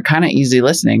 is your kind of easy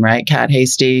listening, right? Kat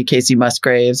Hasty, Casey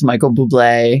Musgraves, Michael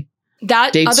Bublé.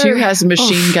 Day 2 has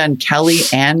Machine Gun Kelly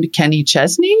and Kenny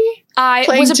Chesney. I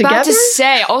was about to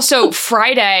say, also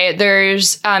Friday,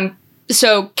 there's,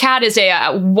 so Kat is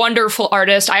a wonderful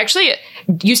artist. I actually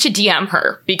used to DM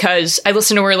her because I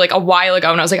listened to her like a while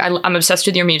ago and I was like, I'm obsessed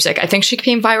with your music. I think she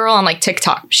became viral on like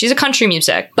TikTok. She's a country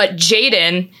music, but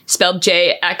Jaden, spelled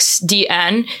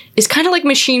JXDN, is kind of like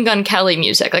Machine Gun Kelly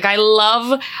music. Like I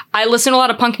listen to a lot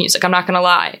of punk music. I'm not going to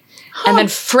lie. And then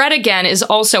Fred Again is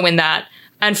also in that.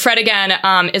 And Fred Again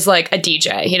is like a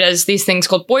DJ. He does these things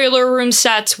called boiler room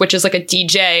sets, which is like a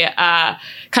DJ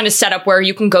kind of setup where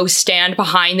you can go stand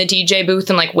behind the DJ booth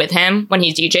and like with him when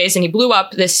he DJs. And he blew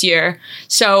up this year.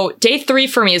 So day 3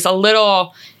 for me is a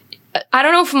little, I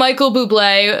don't know if Michael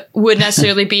Bublé would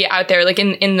necessarily be out there like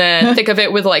in the thick of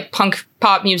it with like punk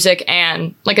pop music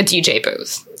and like a DJ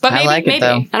booth. But maybe,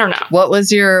 though. I don't know. What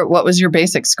was your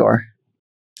basic score?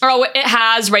 Oh, it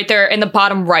has right there in the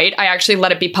bottom right. I actually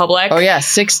let it be public. Oh, yeah.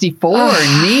 64.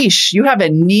 Niche. You have a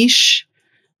niche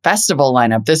festival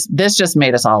lineup. This just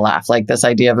made us all laugh. Like this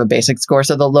idea of a basic score.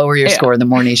 So the lower your score, the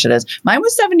more niche it is. Mine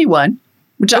was 71,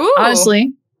 which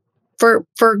honestly, for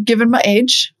given my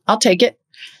age, I'll take it.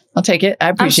 I appreciate it.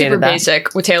 I'm super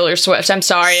basic with Taylor Swift. I'm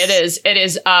sorry. It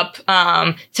is up.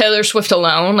 Taylor Swift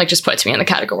alone, like, just puts me in the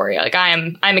category. Like,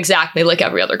 I'm exactly like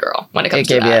every other girl when it comes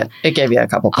to that. It gave you a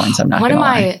couple points. I'm not going to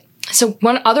lie. So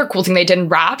one other cool thing they did in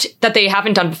Wrapped that they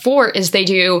haven't done before is they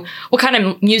do what kind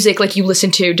of music like you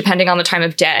listen to depending on the time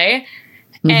of day.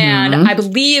 Mm-hmm. And I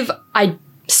believe I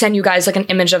send you guys like an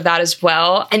image of that as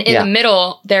well. And in the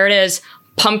middle, there it is,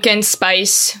 pumpkin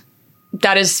spice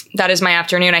That is my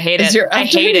afternoon. I hate it. I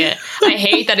hate it. I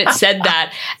hate that it said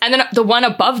that. And then the one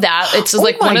above that, it says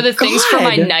like one of the things for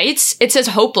my nights, it says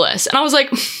hopeless. And I was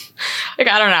like I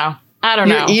don't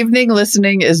know. Your evening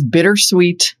listening is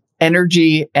bittersweet,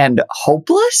 energy, and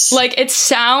hopeless? Like it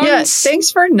sounds... Yeah,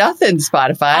 thanks for nothing,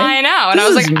 Spotify. I know. And this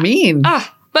I was like... mean.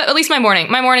 But at least my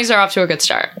mornings are off to a good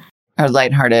start. Are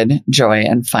lighthearted, joy,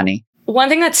 and funny. One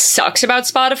thing that sucks about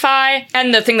Spotify,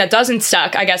 and the thing that doesn't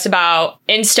suck, I guess, about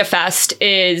InstaFest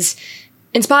is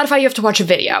in Spotify, you have to watch a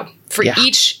video for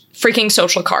each freaking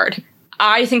social card.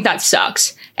 I think that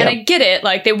sucks. And I get it.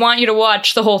 Like, they want you to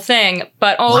watch the whole thing,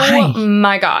 but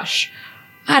my gosh.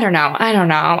 I don't know.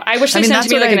 I wish they sent it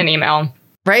to me like in an email.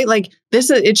 Right? Like,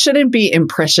 it shouldn't be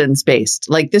impressions based.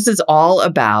 Like, this is all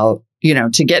about,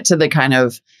 to get to the kind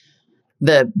of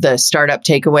the startup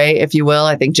takeaway, if you will.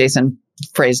 I think Jason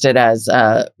phrased it as,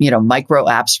 micro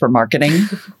apps for marketing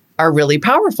are really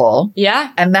powerful.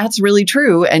 Yeah. And that's really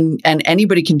true. And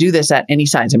anybody can do this at any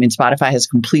size. I mean, Spotify has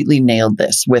completely nailed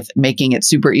this with making it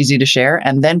super easy to share.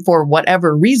 And then for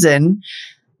whatever reason,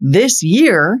 this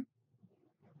year,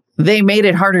 they made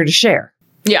it harder to share.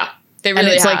 Yeah, they really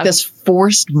have. And it's like this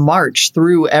forced march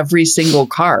through every single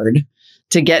card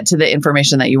to get to the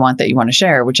information that you want to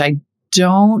share, which I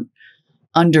don't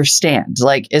understand.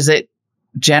 Like, is it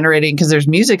generating, because there's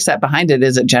music set behind it,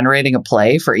 is it generating a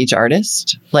play for each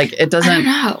artist? Like, it doesn't, I don't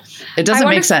know. It doesn't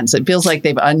make sense. It feels like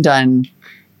they've gotten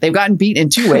beat in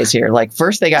two ways here. Like,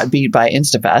 first they got beat by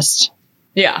InstaFest.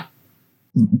 Yeah.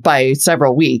 By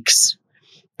several weeks.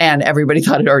 And everybody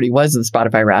thought it already was the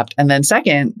Spotify Wrapped. And then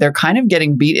second, they're kind of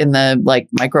getting beat in the like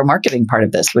micro marketing part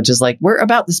of this, which is like, we're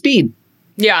about the speed.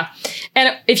 Yeah.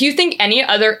 And if you think any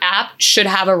other app should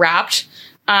have a Wrapped,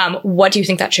 what do you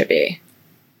think that should be?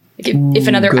 If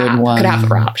another app could have a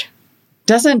Wrapped.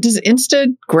 Does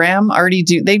Instagram already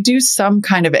do some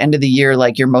kind of end of the year,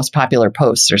 like your most popular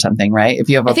posts or something, right? If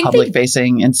you have a public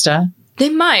facing Insta? They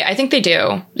might. I think they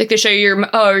do. Like they show you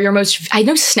your most, I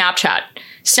know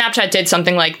Snapchat did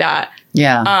something like that.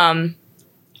 Yeah.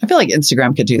 I feel like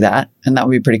Instagram could do that, and that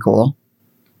would be pretty cool.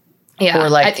 Yeah,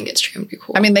 I think Instagram would be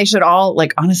cool. I mean, they should all,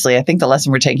 like, honestly, I think the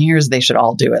lesson we're taking here is they should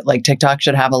all do it. Like, TikTok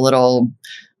should have a little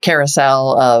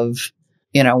carousel of,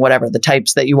 whatever, the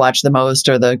types that you watch the most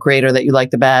or the creator that you like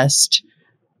the best.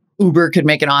 Uber could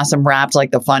make an awesome Wrapped,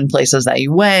 like the fun places that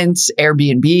you went.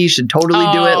 Airbnb should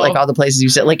totally do it, like all the places you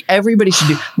sit. Like, everybody should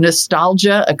do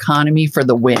nostalgia economy for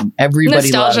the win.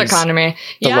 Everybody loves nostalgia economy.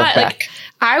 Yeah, look back.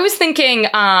 I was thinking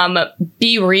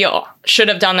Be Real should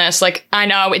have done this. Like, I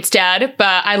know it's dead,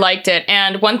 but I liked it.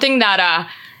 And one thing that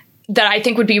I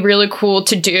think would be really cool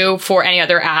to do for any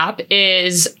other app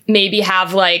is maybe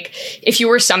have, like, if you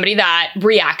were somebody that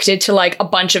reacted to like a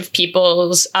bunch of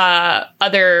people's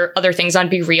other things on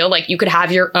Be Real, like you could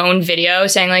have your own video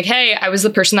saying like, hey, I was the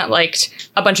person that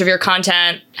liked a bunch of your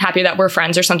content, happy that we're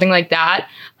friends or something like that.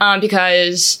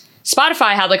 Because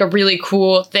Spotify had like a really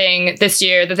cool thing this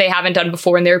year that they haven't done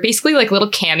before. And they were basically like little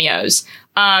cameos.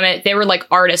 They were like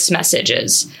artist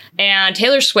messages, and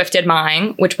Taylor Swift did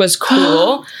mine, which was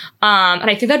cool. And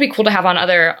I think that'd be cool to have on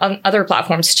other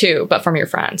platforms too, but from your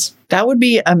friends. That would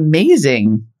be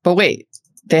amazing. But wait,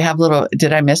 they have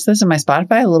did I miss this in my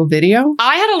Spotify? A little video?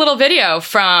 I had a little video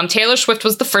from Taylor Swift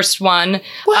was the first one.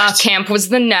 Camp was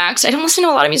the next. I don't listen to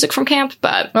a lot of music from Camp,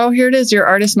 but... Oh, here it is. Your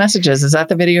artist messages. Is that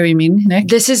the video you mean, Nick?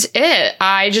 This is it.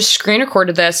 I just screen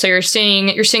recorded this. So you're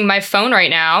seeing my phone right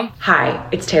now. Hi,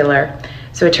 it's Taylor.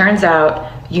 So it turns out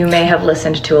you may have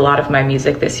listened to a lot of my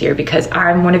music this year because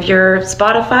I'm one of your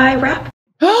Spotify Wrapped.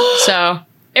 So...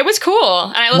 it was cool.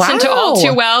 And I listened to All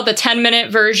Too Well, the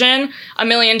 10-minute version, a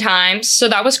million times. So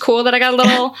that was cool that I got a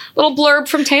little blurb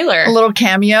from Taylor. A little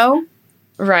cameo.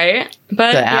 Right.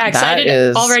 But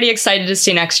already excited to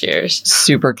see next year's.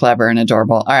 Super clever and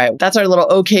adorable. All right. That's our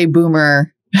little OK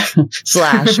Boomer /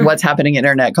 what's happening in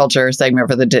internet culture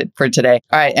segment for today.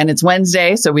 All right. And it's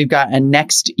Wednesday. So we've got a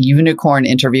next unicorn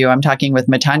interview. I'm talking with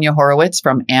Matanya Horowitz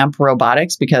from AMP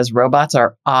Robotics because robots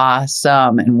are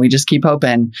awesome. And we just keep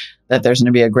hoping that there's going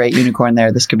to be a great unicorn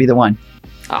there. This could be the one.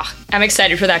 Oh, I'm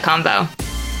excited for that combo.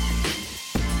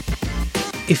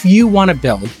 If you want to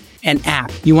build an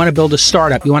app, you want to build a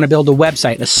startup, you want to build a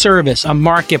website, a service, a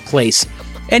marketplace,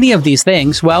 any of these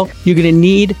things, well, you're going to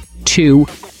need to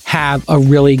have a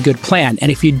really good plan.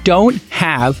 And if you don't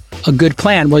have a good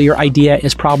plan, well, your idea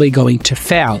is probably going to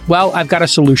fail. Well, I've got a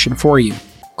solution for you.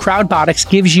 Crowdbotics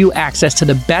gives you access to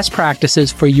the best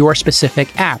practices for your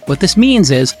specific app. What this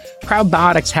means is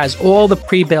Crowdbotics has all the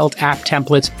pre-built app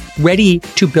templates ready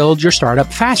to build your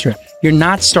startup faster. You're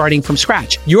not starting from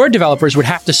scratch. Your developers would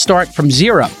have to start from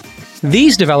zero.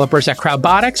 These developers at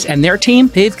Crowdbotics and their team,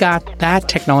 they've got that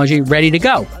technology ready to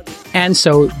go. And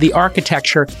so the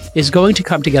architecture is going to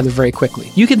come together very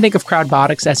quickly. You can think of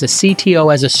Crowdbotics as a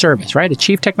CTO as a service, right? A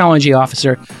chief technology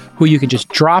officer who you can just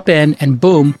drop in and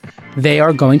boom, they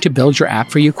are going to build your app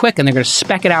for you quick and they're going to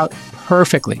spec it out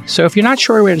perfectly. So if you're not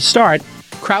sure where to start,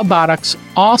 Crowdbotics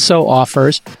also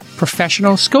offers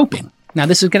professional scoping. Now,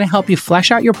 this is going to help you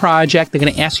flesh out your project. They're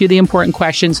going to ask you the important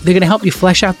questions. They're going to help you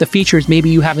flesh out the features maybe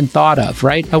you haven't thought of,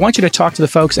 right? I want you to talk to the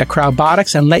folks at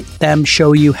Crowdbotics and let them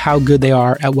show you how good they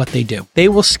are at what they do. They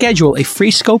will schedule a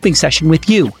free scoping session with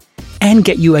you and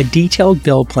get you a detailed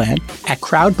build plan at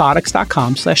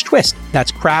crowdbotics.com/twist.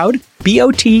 That's crowd,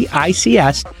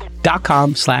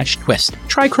 BOTICS.com/twist.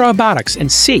 Try Crowdbotics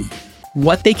and see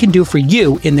what they can do for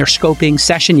you in their scoping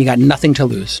session. You got nothing to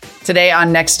lose. Today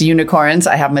on Next Unicorns,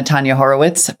 I have Matanya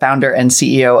Horowitz, founder and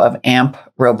CEO of AMP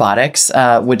Robotics,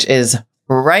 which is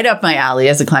right up my alley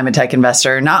as a climate tech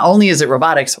investor. Not only is it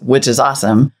robotics, which is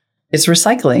awesome, it's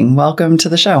recycling. Welcome to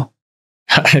the show.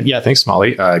 Yeah, thanks,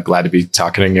 Molly. Glad to be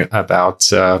talking about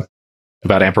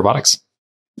AMP Robotics.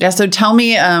 Yeah, so tell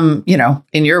me, in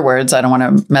your words, I don't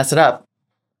want to mess it up.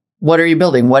 What are you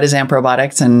building? What is AMP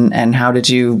Robotics and how did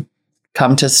you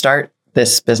come to start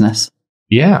this business?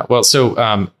 Yeah, well, so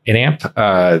in AMP,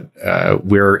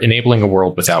 we're enabling a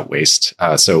world without waste.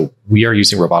 So we are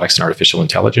using robotics and artificial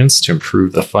intelligence to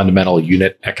improve the fundamental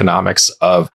unit economics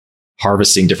of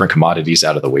harvesting different commodities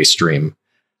out of the waste stream.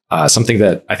 Something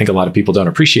that I think a lot of people don't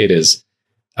appreciate is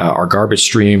our garbage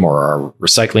stream or our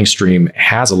recycling stream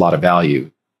has a lot of value.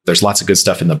 There's lots of good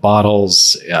stuff in the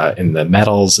bottles, in the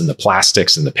metals, in the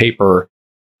plastics, in the paper.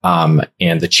 And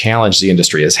the challenge the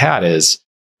industry has had is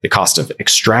the cost of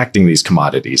extracting these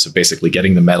commodities, of basically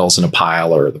getting the metals in a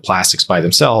pile or the plastics by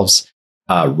themselves,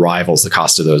 rivals the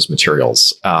cost of those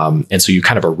materials. And so you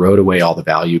kind of erode away all the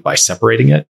value by separating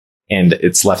it. And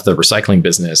it's left the recycling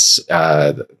business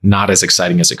not as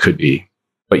exciting as it could be.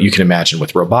 But you can imagine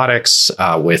with robotics,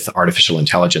 with artificial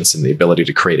intelligence and the ability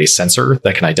to create a sensor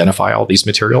that can identify all these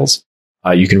materials,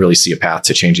 you can really see a path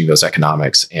to changing those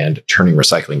economics and turning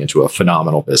recycling into a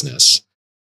phenomenal business.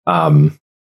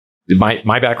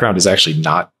 My background is actually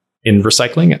not in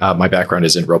recycling. My background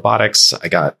is in robotics. I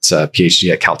got a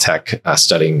PhD at Caltech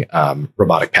studying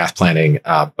robotic path planning,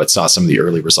 but saw some of the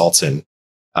early results in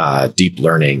deep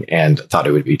learning and thought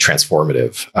it would be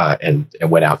transformative and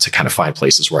went out to kind of find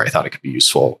places where I thought it could be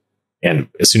useful. And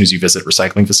as soon as you visit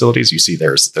recycling facilities, you see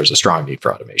there's a strong need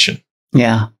for automation.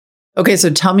 Yeah. Okay, so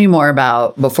tell me more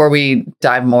about, before we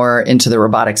dive more into the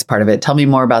robotics part of it, tell me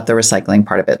more about the recycling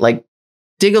part of it. Like,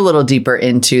 dig a little deeper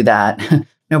into that,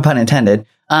 no pun intended,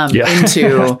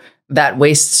 into that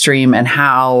waste stream and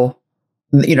how,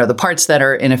 the parts that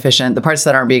are inefficient, the parts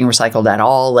that aren't being recycled at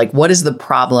all. Like, what is the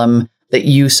problem that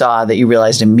you saw that you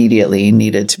realized immediately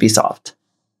needed to be solved?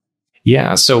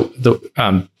 Yeah. So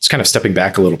it's kind of stepping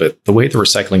back a little bit. The way the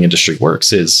recycling industry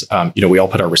works is, we all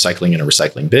put our recycling in a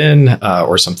recycling bin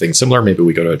or something similar. Maybe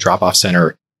we go to a drop-off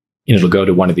center and it'll go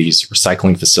to one of these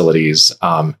recycling facilities.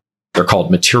 They're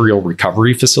called material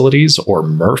recovery facilities, or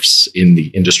MRFs in the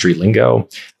industry lingo.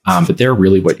 But they're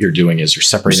really what you're doing is you're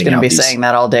separating out. I'm going to be saying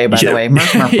that all day, by the way.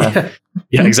 MRF.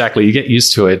 Yeah, exactly. You get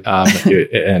used to it.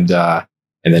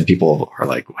 And then people are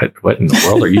like, what in the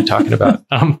world are you talking about?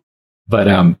 But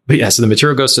yeah, so the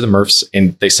material goes to the MRFs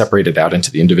and they separate it out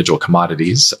into the individual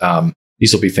commodities.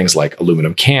 These will be things like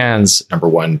aluminum cans, number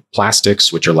one,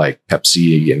 plastics, which are like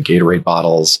Pepsi and Gatorade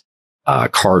bottles,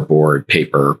 cardboard,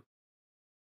 paper.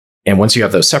 And once you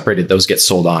have those separated, those get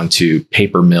sold on to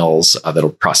paper mills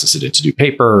that'll process it into new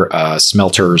paper,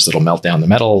 smelters that'll melt down the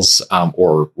metals,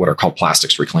 or what are called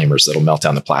plastics reclaimers that'll melt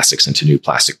down the plastics into new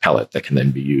plastic pellet that can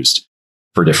then be used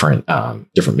for different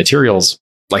materials.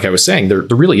 Like I was saying, there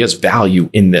really is value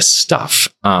in this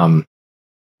stuff.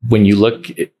 When you look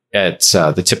at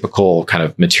the typical kind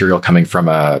of material coming from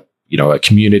a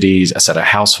community, a set of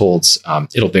households,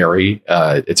 it'll vary.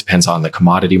 It depends on the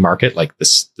commodity market. Like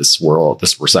this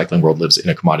recycling world lives in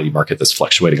a commodity market that's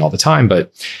fluctuating all the time,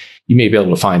 but you may be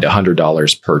able to find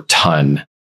 $100 per ton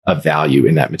of value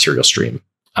in that material stream.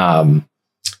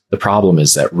 The problem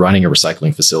is that running a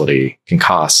recycling facility can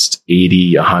cost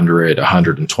 $80, $100,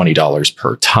 $120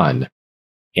 per ton.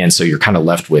 And so you're kind of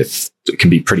left with, it can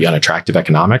be pretty unattractive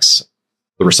economics.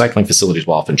 The recycling facilities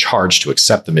will often charge to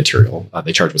accept the material.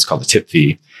 They charge what's called the tip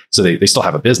fee. So they still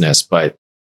have a business, but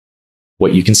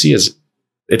what you can see is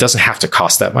it doesn't have to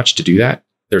cost that much to do that.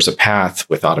 There's a path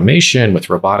with automation, with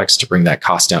robotics, to bring that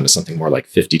cost down to something more like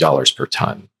 $50 per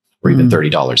ton or even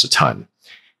 $30 a ton.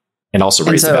 And also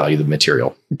raise the value of the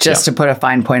material. Just to put a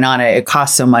fine point on it, it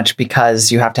costs so much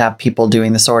because you have to have people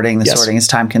doing the sorting. The sorting is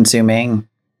time consuming.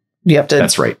 You have to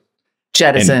That's right.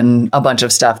 jettison a bunch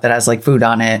of stuff that has like food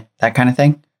on it, that kind of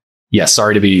thing. Yes,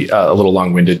 sorry to be a little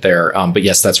long-winded there. But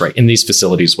yes, that's right. In these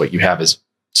facilities, what you have is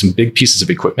some big pieces of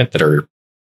equipment that are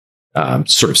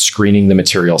sort of screening the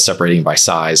material, separating by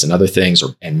size and other things,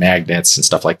 and magnets and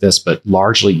stuff like this. But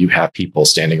largely, you have people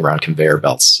standing around conveyor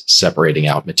belts separating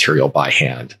out material by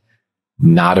hand.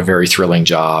 Not a very thrilling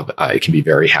job. It can be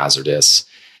very hazardous.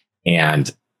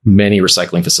 And many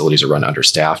recycling facilities are run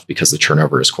understaffed because the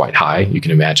turnover is quite high. You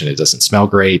can imagine it doesn't smell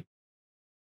great.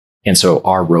 And so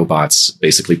our robots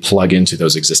basically plug into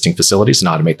those existing facilities and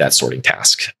automate that sorting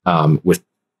task with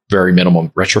very minimal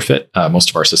retrofit. Most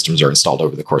of our systems are installed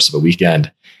over the course of a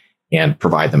weekend and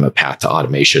provide them a path to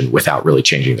automation without really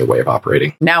changing their way of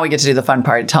operating. Now we get to do the fun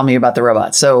part. Tell me about the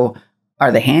robots. So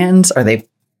are they hands? Are they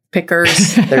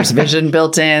pickers? There's vision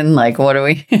built in. Like, what are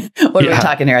we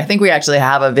talking here? I think we actually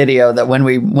have a video that when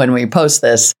we post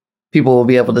this, people will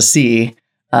be able to see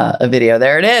a video.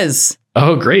 There it is.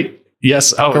 Oh, great.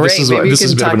 Yes. Oh, great. this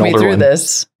is a bit of an older one.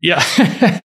 This. Yeah.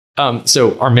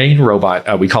 So our main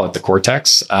robot, we call it the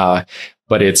Cortex, but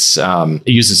it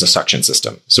uses a suction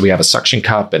system. So we have a suction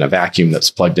cup and a vacuum that's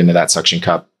plugged into that suction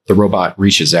cup. The robot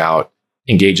reaches out,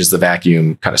 engages the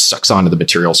vacuum, kind of sucks onto the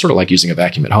material, sort of like using a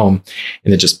vacuum at home,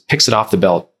 and then just picks it off the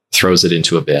belt, throws it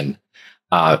into a bin.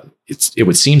 It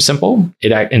would seem simple.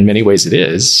 In many ways it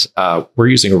is. We're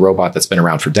using a robot that's been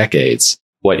around for decades.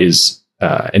 What is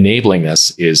enabling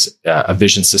this is a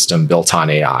vision system built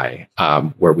on AI,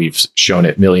 where we've shown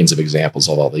it millions of examples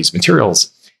of all these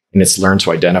materials, and it's learned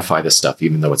to identify this stuff,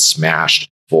 even though it's smashed,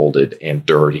 folded, and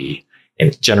dirty,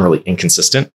 and generally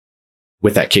inconsistent.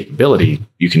 With that capability,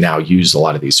 you can now use a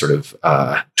lot of these sort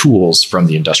of tools from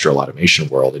the industrial automation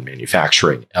world in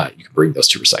manufacturing. You can bring those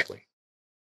to recycling.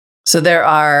 So there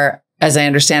are, as I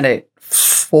understand it,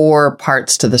 4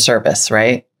 parts to the service,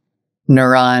 right?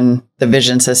 Neuron, the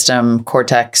vision system,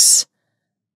 Cortex,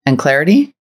 and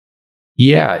Clarity?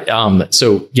 Yeah.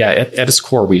 At its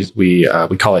core, we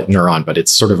call it Neuron, but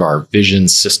it's sort of our vision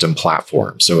system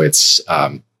platform. So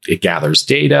it gathers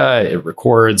data, it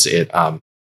records, it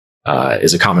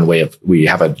is a common way of, we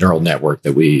have a neural network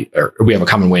that we have a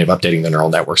common way of updating the neural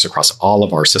networks across all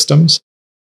of our systems.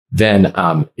 Then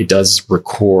it does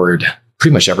record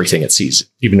pretty much everything it sees.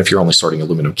 Even if you're only sorting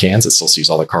aluminum cans, it still sees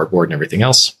all the cardboard and everything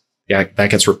else. Yeah, that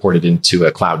gets reported into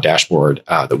a cloud dashboard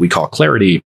that we call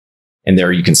Clarity. And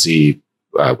there you can see,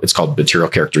 it's called material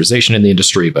characterization in the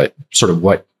industry, but sort of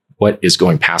what is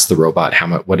going past the robot,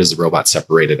 what is the robot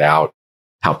separated out,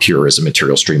 how pure is a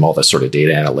material stream, all the sort of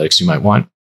data analytics you might want.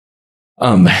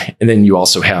 And then you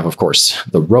also have, of course,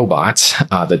 the robot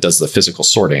that does the physical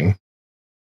sorting.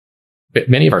 But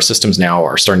many of our systems now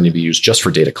are starting to be used just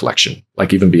for data collection,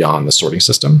 like even beyond the sorting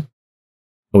system.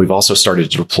 And we've also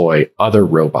started to deploy other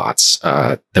robots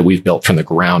that we've built from the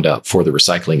ground up for the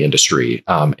recycling industry.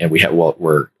 And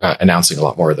we're announcing a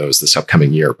lot more of those this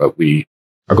upcoming year, but we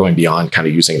are going beyond kind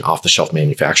of using an off-the-shelf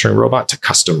manufacturing robot to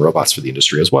custom robots for the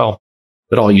industry as well,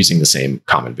 but all using the same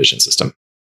common vision system,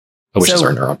 which is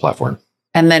our Neuron platform.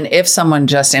 And then if someone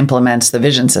just implements the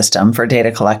vision system for data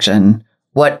collection,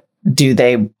 what do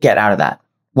they get out of that?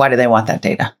 Why do they want that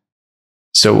data?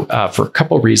 So for a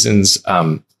couple of reasons,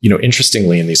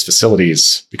 interestingly, in these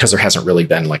facilities, because there hasn't really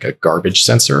been like a garbage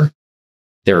sensor,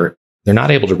 they're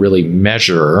not able to really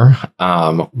measure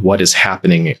what is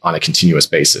happening on a continuous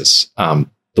basis.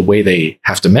 The way they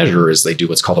have to measure is they do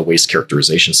what's called a waste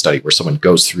characterization study, where someone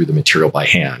goes through the material by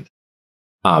hand.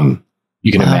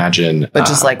 You can imagine, but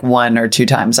just like 1 or 2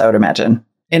 times, I would imagine.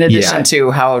 In addition to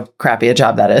how crappy a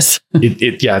job that is.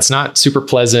 It's not super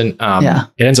pleasant.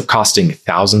 It ends up costing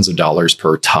thousands of dollars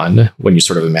per ton. When you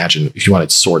sort of imagine, if you want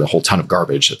to sort a whole ton of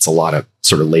garbage, it's a lot of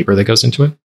sort of labor that goes into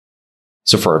it.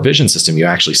 So for our vision system, you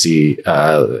actually see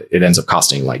it ends up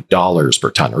costing like dollars per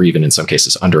ton, or even in some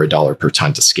cases under $1 per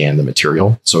ton to scan the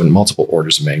material. So in multiple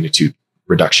orders of magnitude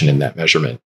reduction in that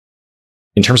measurement.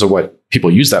 In terms of what people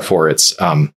use that for, it's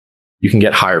you can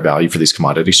get higher value for these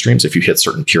commodity streams if you hit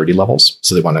certain purity levels.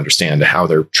 So they want to understand how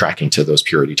they're tracking to those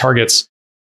purity targets.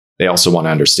 They also want to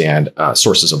understand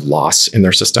sources of loss in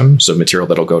their system. So material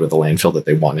that'll go to the landfill that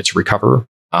they wanted to recover.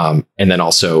 And then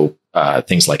also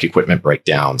things like equipment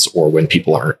breakdowns, or when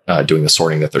people aren't doing the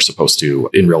sorting that they're supposed to,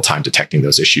 in real time detecting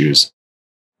those issues.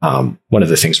 One of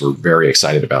the things we're very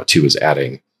excited about too is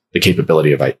adding the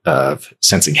capability of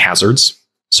sensing hazards.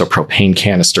 So propane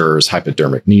canisters,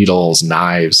 hypodermic needles,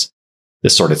 knives,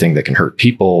 this sort of thing that can hurt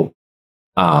people.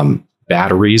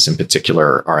 Batteries in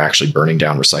particular are actually burning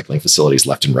down recycling facilities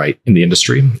left and right in the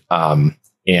industry.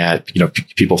 And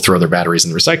people throw their batteries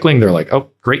in the recycling. They're like,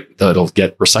 oh, great, it'll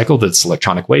get recycled. It's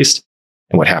electronic waste.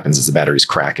 And what happens is the batteries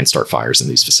crack and start fires in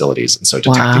these facilities. And so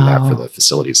detecting that for the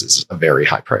facilities is a very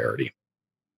high priority.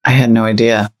 I had no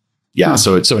idea. Yeah.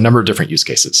 So a number of different use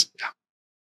cases. Yeah.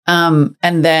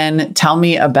 And then tell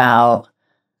me about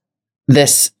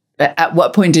this. At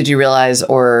what point did you realize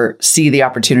or see the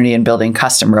opportunity in building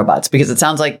custom robots? Because it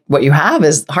sounds like what you have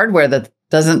is hardware that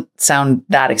doesn't sound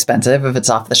that expensive if it's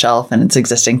off the shelf and it's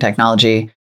existing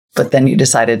technology. But then you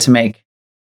decided to make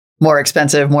more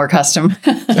expensive, more custom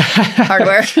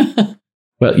hardware.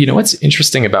 Well, what's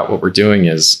interesting about what we're doing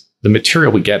is the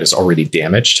material we get is already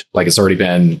damaged. Like it's already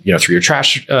been, through your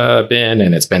trash bin,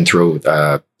 and it's been through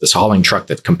this hauling truck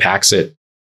that compacts it.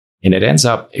 And it ends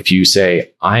up, if you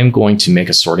say, I'm going to make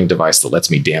a sorting device that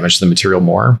lets me damage the material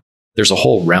more, there's a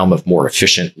whole realm of more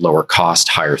efficient, lower cost,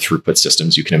 higher throughput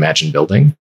systems you can imagine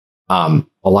building.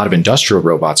 A lot of industrial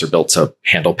robots are built to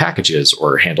handle packages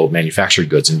or handle manufactured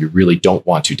goods, and you really don't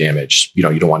want to damage, you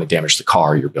don't want to damage the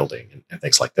car you're building and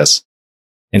things like this.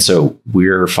 And so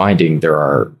we're finding there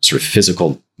are sort of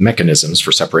physical mechanisms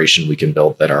for separation we can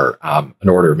build that are an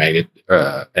order of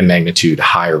magnitude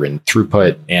higher in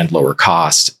throughput and lower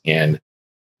cost. And,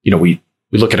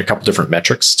 we look at a couple different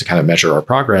metrics to kind of measure our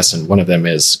progress. And one of them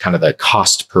is kind of the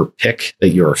cost per pick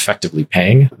that you're effectively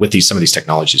paying. With some of these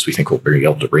technologies, we think we'll be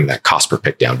able to bring that cost per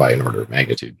pick down by an order of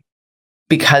magnitude.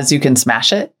 Because you can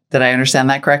smash it? Did I understand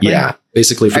that correctly? Yeah.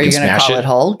 Basically, if Are we you can going to smash call it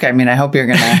Hulk? I mean, I hope you're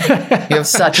going to. You have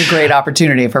such a great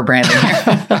opportunity for branding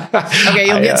here. Okay,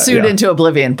 you'll get sued into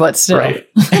oblivion, but still. Right.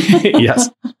 Yes.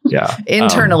 Yeah.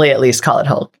 Internally, at least, call it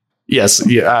Hulk. Yes.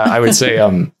 Yeah. I would say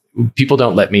people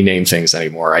don't let me name things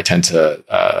anymore. I tend to,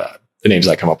 the names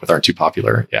I come up with aren't too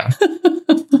popular. Yeah.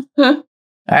 All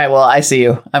right. Well, I see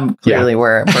you. I'm clearly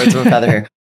we're birds of a feather here.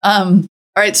 All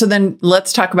right. So then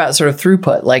let's talk about sort of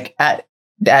throughput, like at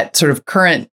sort of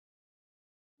current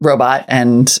robot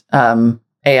and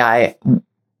AI,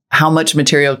 how much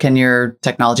material can your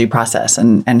technology process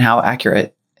and how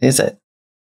accurate is it?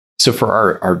 So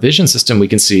for our vision system, we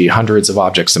can see hundreds of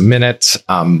objects a minute.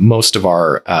 Most of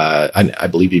our, I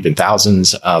believe even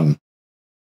thousands. Our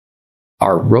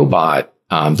robot,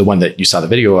 the one that you saw the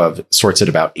video of, sorts at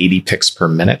about 80 picks per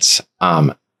minute.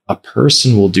 A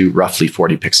person will do roughly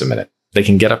 40 picks a minute. They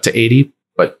can get up to 80,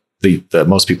 but the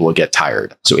most people will get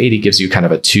tired. So 80 gives you kind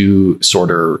of a 2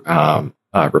 sorter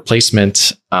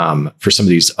replacement. For some of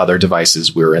these other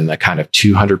devices, we're in the kind of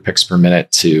 200 picks per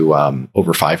minute to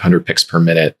over 500 picks per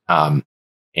minute. And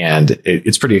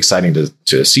it's pretty exciting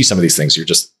to see some of these things. You're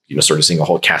just, sort of seeing a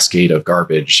whole cascade of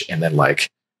garbage, and then like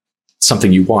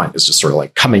something you want is just sort of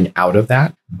like coming out of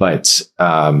that. But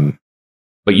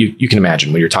you can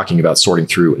imagine when you're talking about sorting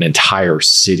through an entire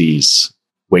city's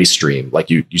waste stream, like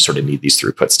you sort of need these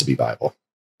throughputs to be viable.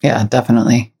 Yeah,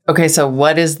 definitely. Okay, so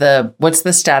what's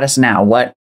the status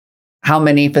now? How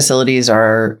many facilities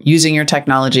are using your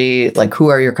technology? Like, who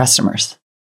are your customers?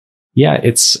 Yeah,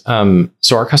 it's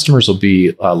so our customers will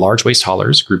be large waste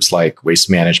haulers, groups like Waste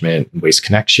Management, Waste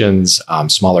Connections,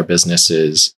 smaller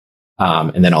businesses,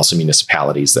 and then also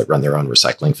municipalities that run their own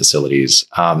recycling facilities.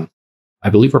 I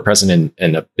believe we're present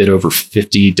in a bit over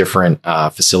 50 different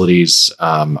facilities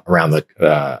around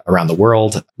the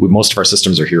world. Most of our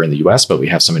systems are here in the US, but we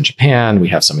have some in Japan, we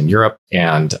have some in Europe,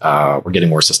 and we're getting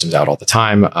more systems out all the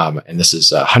time. And this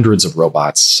is hundreds of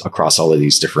robots across all of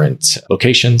these different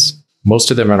locations.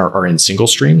 Most of them are in single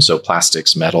stream, so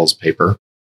plastics, metals, paper.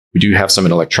 We do have some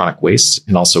in electronic waste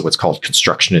and also what's called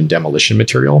construction and demolition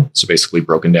material. So basically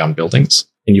broken down buildings.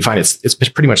 And you find it's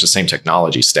pretty much the same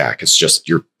technology stack. It's just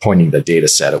you're pointing the data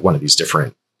set at one of these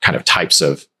different kind of types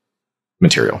of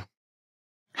material.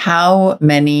 How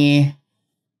many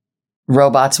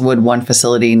robots would one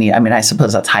facility need? I mean, I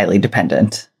suppose that's highly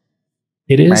dependent.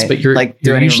 It is, right? but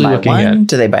you're usually looking at...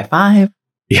 Do they buy 5?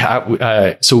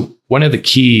 Yeah. So one of the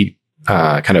key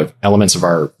kind of elements of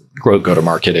our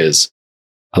go-to-market is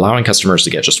allowing customers to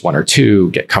get just 1 or 2,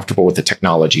 get comfortable with the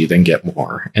technology, then get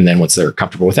more. And then once they're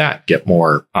comfortable with that, get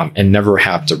more, and never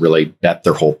have to really bet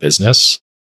their whole business.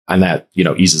 And that,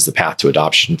 eases the path to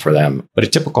adoption for them. But a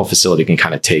typical facility can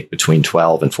kind of take between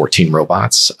 12 and 14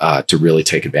 robots to really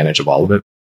take advantage of all of it.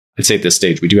 I'd say at this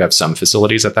stage, we do have some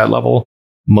facilities at that level.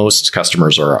 Most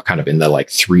customers are kind of in the like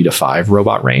 3 to 5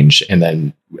 robot range. And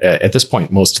then at this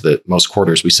point, most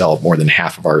quarters, we sell more than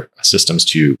half of our systems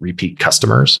to repeat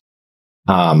customers.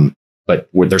 But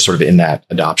they're sort of in that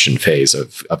adoption phase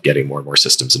of getting more and more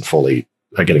systems and fully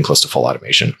getting close to full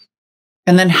automation.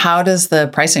 And then how does the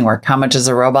pricing work? How much is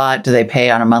a robot? Do they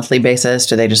pay on a monthly basis?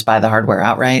 Do they just buy the hardware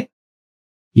outright?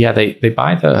 Yeah, they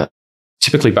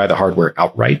typically buy the hardware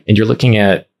outright. And you're looking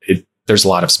at it. There's a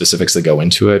lot of specifics that go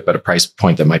into it, but a price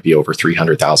point that might be over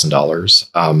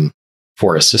 $300,000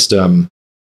 for a system.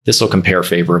 This will compare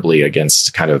favorably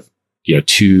against kind of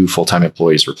 2 full-time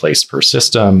employees replaced per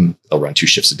system. They'll run 2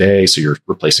 shifts a day. So you're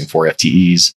replacing 4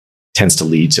 FTEs. tends to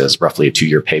lead to roughly a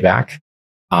 2-year payback.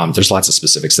 There's lots of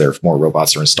specifics there. If more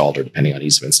robots are installed, or depending on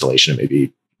ease of installation, it may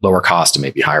be lower cost, it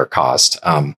may be higher cost.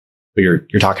 But you're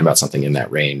talking about something in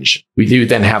that range. We do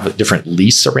then have different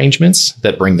lease arrangements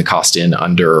that bring the cost in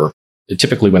under.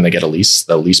 Typically, when they get a lease,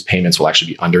 the lease payments will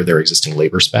actually be under their existing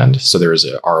labor spend. So there is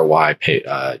a ROI pay,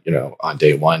 on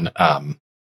day one.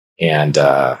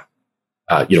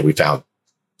 We found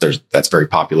that's very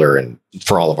popular, and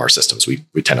for all of our systems, we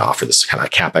tend to offer this kind of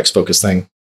CapEx focused thing,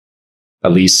 a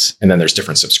lease, and then there's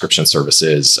different subscription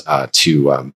services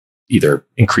to either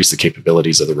increase the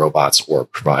capabilities of the robots or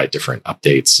provide different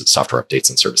updates, software updates,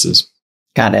 and services.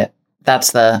 Got it.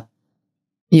 That's the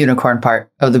unicorn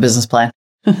part of the business plan.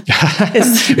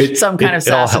 Some kind of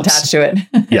SaaS attached to it.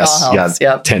 Yes,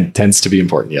 tends to be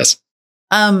important. Yes.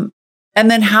 And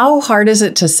then how hard is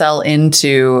it to sell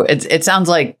into? It sounds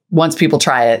like once people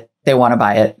try it, they want to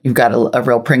buy it. You've got a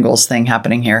real Pringles thing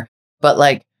happening here. But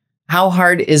like, how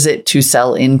hard is it to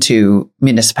sell into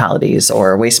municipalities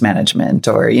or waste management,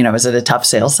 or is it a tough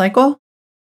sales cycle?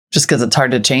 Just because it's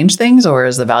hard to change things, or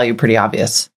is the value pretty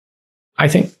obvious? I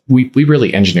think we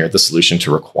really engineered the solution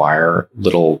to require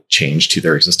little change to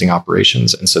their existing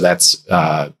operations. And so that's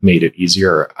made it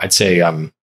easier. I'd say,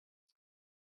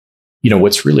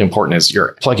 what's really important is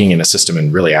you're plugging in a system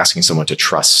and really asking someone to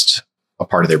trust a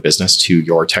part of their business to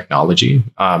your technology.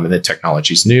 And the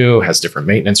technology's new, has different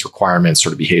maintenance requirements,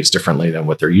 sort of behaves differently than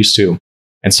what they're used to.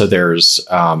 And so there's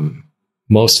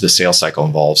most of the sales cycle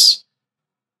involves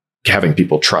having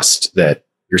people trust that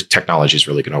your technology is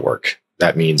really going to work.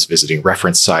 That means visiting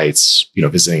reference sites,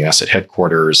 visiting us at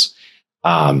headquarters,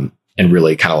 and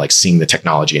really kind of like seeing the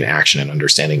technology in action and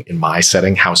understanding, in my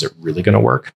setting, how's it really going to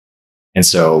work? And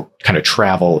so kind of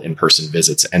travel, in-person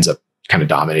visits ends up kind of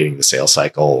dominating the sales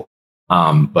cycle.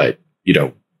 But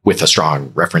with a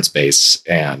strong reference base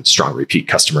and strong repeat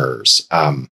customers,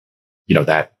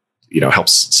 that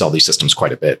helps sell these systems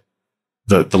quite a bit.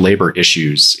 The labor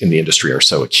issues in the industry are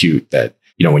so acute that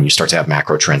when you start to have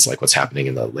macro trends like what's happening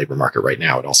in the labor market right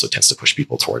now, it also tends to push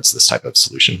people towards this type of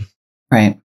solution.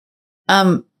 Right.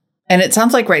 And it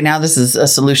sounds like right now this is a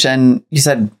solution. You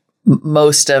said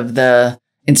most of the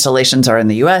installations are in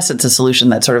the US. It's a solution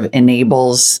that sort of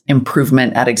enables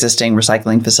improvement at existing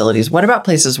recycling facilities. What about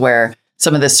places where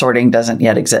some of this sorting doesn't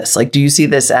yet exist? Like, do you see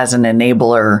this as an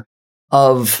enabler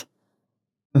of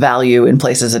value in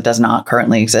places it does not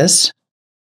currently exist?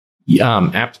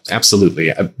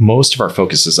 Absolutely. Most of our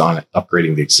focus is on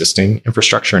upgrading the existing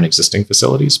infrastructure and existing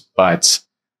facilities, but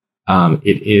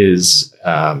it is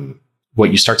what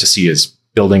you start to see is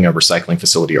building a recycling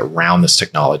facility around this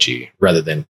technology rather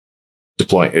than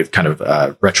deploying it, kind of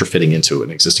retrofitting into an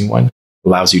existing one.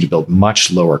 Allows you to build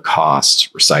much lower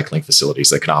cost recycling facilities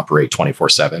that can operate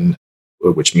 24/7,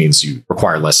 which means you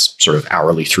require less sort of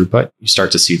hourly throughput. You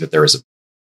start to see that there is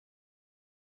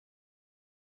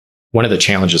one of the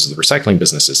challenges of the recycling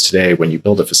business is today, when you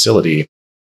build a facility,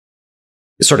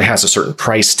 it sort of has a certain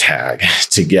price tag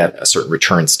to get a certain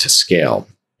returns to scale.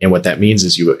 And what that means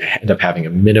is you end up having a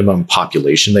minimum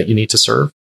population that you need to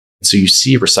serve. So you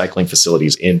see recycling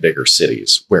facilities in bigger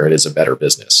cities where it is a better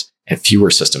business, and fewer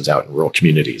systems out in rural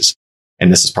communities. And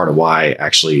this is part of why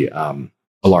actually a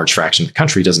large fraction of the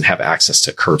country doesn't have access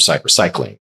to curbside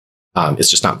recycling. It's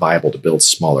just not viable to build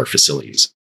smaller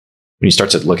facilities. When you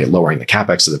start to look at lowering the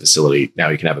CapEx of the facility, now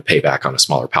you can have a payback on a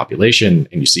smaller population,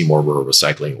 and you see more rural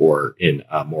recycling, or in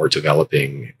more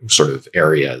developing sort of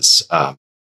areas,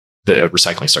 the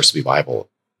recycling starts to be viable.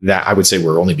 That I would say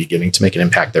we're only beginning to make an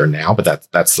impact there now, but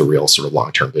that's the real sort of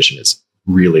long-term vision, is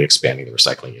really expanding the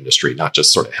recycling industry, not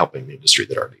just sort of helping the industry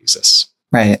that already exists.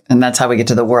 Right. And that's how we get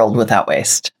to the world without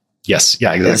waste. Yes.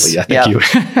 Yeah, exactly. Yeah. Thank you.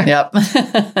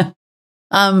 Yep.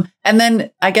 And then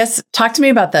I guess talk to me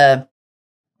about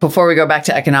before we go back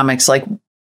to economics, like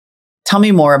tell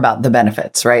me more about the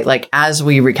benefits, right? Like as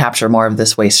we recapture more of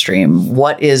this waste stream,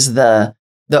 what is the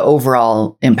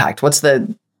overall impact? What's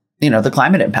the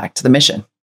climate impact, the mission?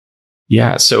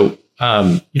 Yeah. So,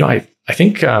 I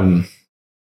think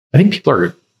people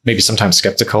are maybe sometimes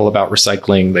skeptical about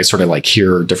recycling. They sort of like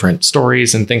hear different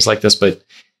stories and things like this. But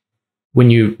when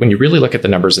you really look at the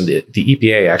numbers, and the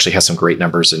EPA actually has some great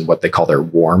numbers in what they call their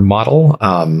WARM model.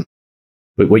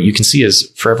 But what you can see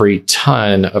is for every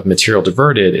ton of material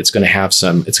diverted, it's going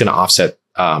to offset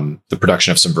the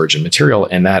production of some virgin material.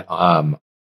 And that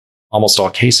almost all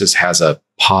cases has a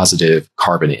positive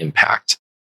carbon impact.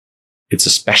 It's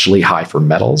especially high for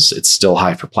metals. It's still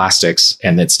high for plastics,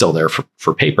 and it's still there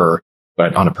for paper.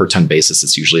 But on a per ton basis,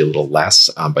 it's usually a little less.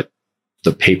 But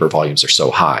the paper volumes are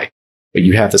so high. But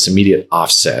you have this immediate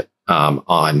offset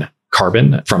on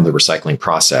carbon from the recycling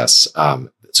process.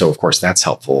 So, of course, that's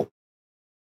helpful.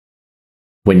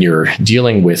 when you're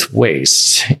dealing with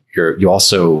waste,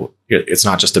 it's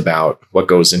not just about what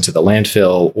goes into the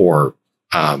landfill or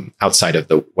outside of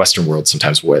the Western world,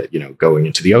 sometimes going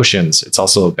into the oceans. It's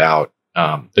also about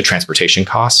the transportation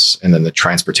costs and then the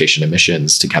transportation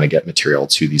emissions to kind of get material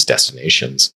to these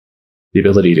destinations. The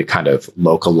ability to kind of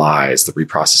localize the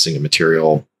reprocessing of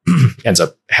material ends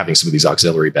up having some of these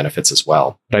auxiliary benefits as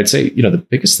well. But I'd say, the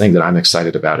biggest thing that I'm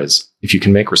excited about is if you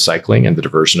can make recycling and the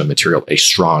diversion of material a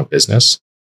strong business,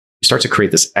 you start to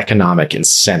create this economic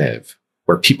incentive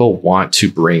where people want to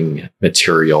bring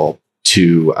material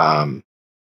to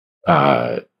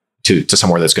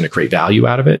somewhere that's going to create value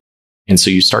out of it. And so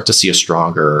you start to see a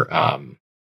stronger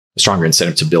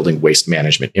incentive to building waste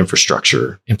management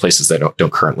infrastructure in places that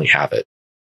don't currently have it.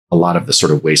 A lot of the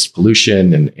sort of waste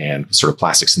pollution and sort of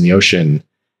plastics in the ocean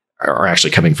are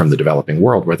actually coming from the developing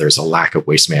world where there's a lack of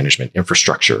waste management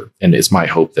infrastructure. And it's my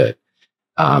hope that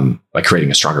by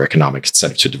creating a stronger economic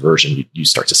incentive to diversion, you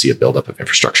start to see a buildup of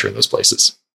infrastructure in those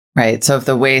places. Right. So if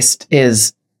the waste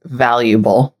is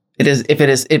valuable,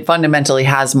 it fundamentally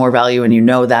has more value, and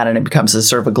that, and it becomes a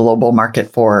sort of a global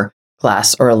market for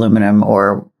glass or aluminum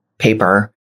or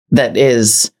paper that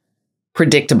is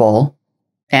predictable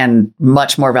and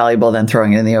much more valuable than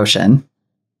throwing it in the ocean.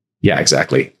 Yeah,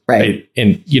 exactly. Right.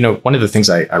 And one of the things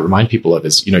I remind people of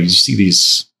is, you see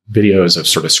these videos of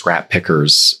sort of scrap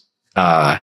pickers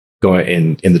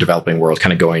going in the developing world,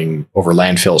 kind of going over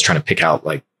landfills, trying to pick out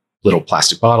like little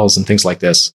plastic bottles and things like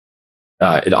this.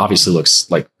 It obviously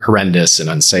looks like horrendous and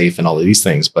unsafe and all of these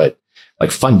things, but like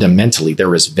fundamentally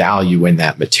there is value in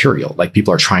that material. Like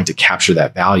people are trying to capture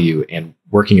that value, and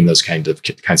working in those kinds of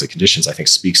conditions, I think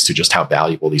speaks to just how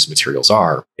valuable these materials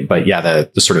are. But yeah,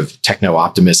 the sort of techno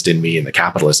optimist in me and the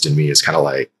capitalist in me is kind of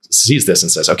like sees this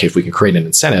and says, okay, if we can create an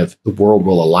incentive, the world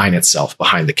will align itself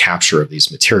behind the capture of these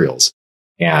materials.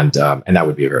 And that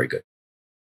would be very good.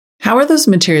 How are those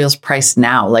materials priced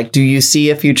now? Like, do you see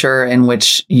a future in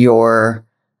which your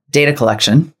data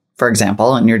collection, for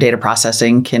example, and your data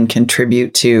processing can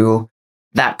contribute to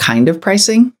that kind of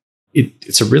pricing?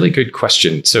 It's a really good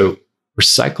question. So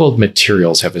recycled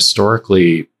materials have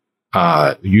historically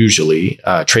usually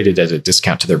traded at a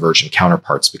discount to their virgin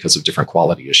counterparts because of different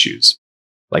quality issues.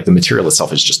 Like the material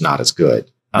itself is just not as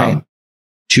good. Right.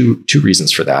 Two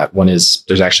reasons for that. One is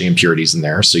there's actually impurities in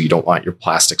there. So you don't want your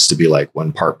plastics to be like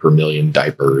 1 part per million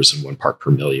diapers and 1 part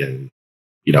per million,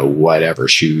 whatever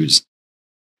shoes.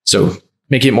 So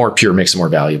making it more pure makes it more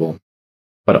valuable.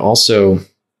 But also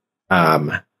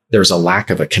there's a lack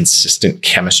of a consistent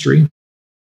chemistry.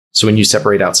 So when you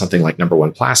separate out something like number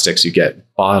one plastics, you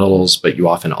get bottles, but you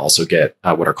often also get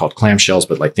what are called clamshells,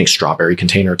 but like think strawberry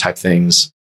container type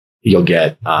things. You'll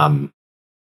get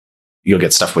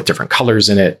stuff with different colors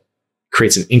in it,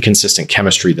 creates an inconsistent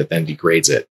chemistry that then degrades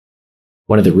it.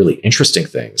 One of the really interesting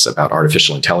things about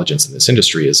artificial intelligence in this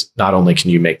industry is not only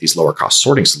can you make these lower cost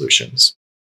sorting solutions,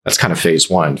 that's kind of phase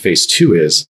one. Phase two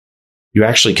is you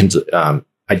actually can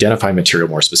identify material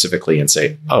more specifically and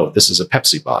say, oh, this is a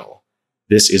Pepsi bottle.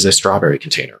 This is a strawberry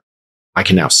container. I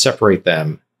can now separate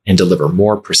them and deliver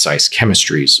more precise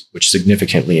chemistries, which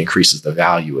significantly increases the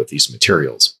value of these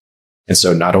materials. And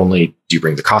so not only do you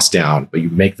bring the cost down, but you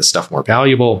make the stuff more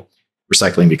valuable.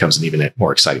 Recycling becomes an even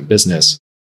more exciting business.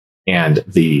 And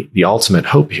the ultimate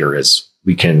hope here is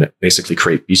we can basically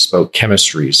create bespoke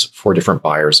chemistries for different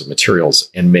buyers of materials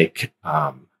and make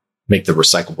the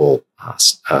recyclable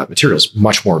materials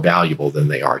much more valuable than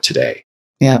they are today.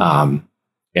 Yeah.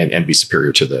 And be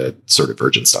superior to the sort of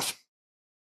virgin stuff.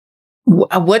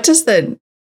 What does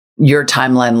your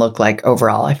timeline look like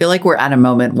overall? I feel like we're at a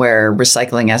moment where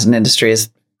recycling as an industry is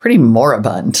pretty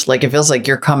moribund. Like it feels like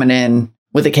you're coming in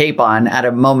with a cape on at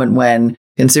a moment when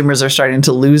consumers are starting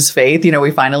to lose faith.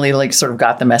 We finally like sort of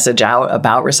got the message out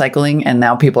about recycling, and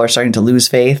now people are starting to lose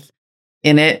faith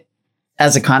in it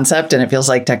as a concept. And it feels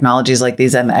like technologies like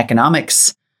these and the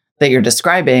economics that you're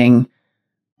describing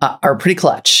are pretty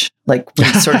clutch. Like we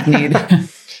sort of need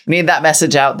that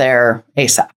message out there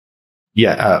ASAP.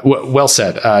 Yeah, well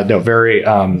said. No, very,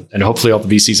 and hopefully all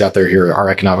the VCs out there here, our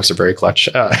economics are very clutch.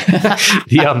 But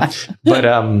you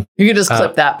can just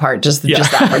clip that part, just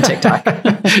that for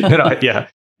TikTok. Yeah.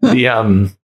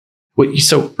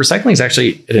 So recycling is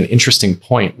actually at an interesting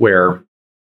point where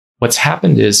what's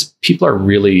happened is people are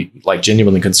really like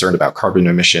genuinely concerned about carbon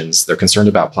emissions. They're concerned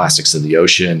about plastics in the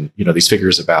ocean. These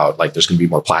figures about like there's going to be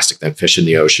more plastic than fish in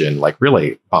the ocean, like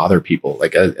really bother people,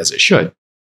 like as it should.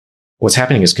 What's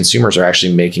happening is consumers are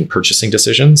actually making purchasing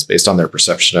decisions based on their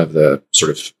perception of the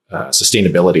sort of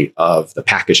sustainability of the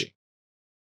packaging.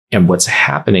 And what's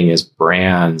happening is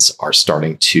brands are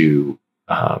starting to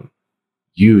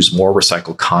use more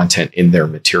recycled content in their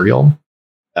material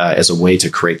as a way to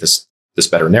create this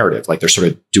better narrative. Like they're sort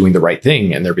of doing the right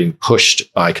thing and they're being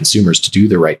pushed by consumers to do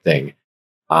the right thing.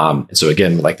 And so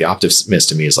again, like the optimist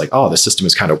to me is like, oh, the system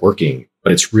is kind of working,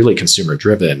 but it's really consumer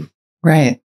driven.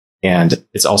 Right. And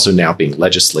it's also now being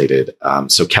legislated.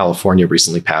 So California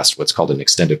recently passed what's called an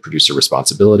extended producer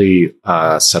responsibility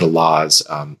set of laws.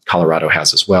 Colorado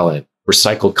has as well. And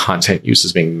recycled content use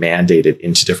is being mandated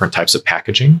into different types of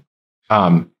packaging.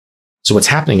 So what's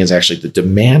happening is actually the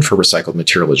demand for recycled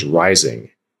material is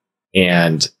rising.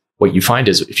 And what you find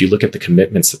is if you look at the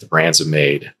commitments that the brands have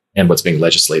made and what's being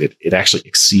legislated, it actually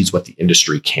exceeds what the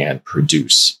industry can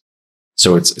produce.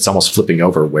 So it's almost flipping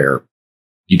over where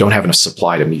you don't have enough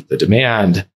supply to meet the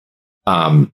demand.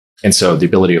 And so the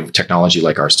ability of technology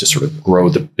like ours to sort of grow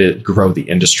the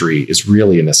industry is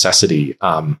really a necessity.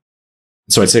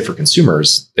 So I'd say for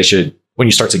consumers, they should, when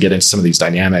you start to get into some of these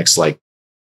dynamics, like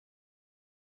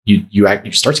you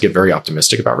start to get very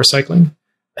optimistic about recycling.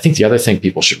 I think the other thing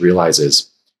people should realize is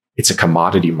it's a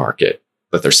commodity market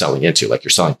that they're selling into. Like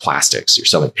you're selling plastics, you're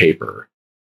selling paper.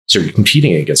 So you're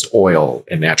competing against oil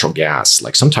and natural gas.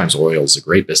 Like sometimes oil is a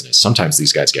great business. Sometimes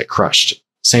these guys get crushed.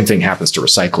 Same thing happens to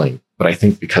recycling. But I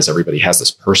think because everybody has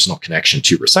this personal connection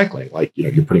to recycling, like,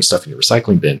 you're putting stuff in your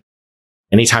recycling bin.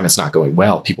 Anytime it's not going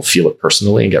well, people feel it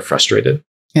personally and get frustrated.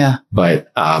 Yeah.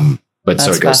 But so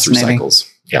it goes through cycles.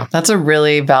 Yeah. That's a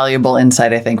really valuable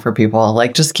insight, I think, for people.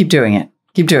 Like, just keep doing it.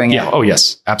 Keep doing it. Yeah. Oh,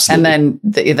 yes. Absolutely. And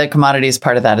then the commodities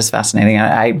part of that is fascinating.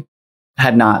 I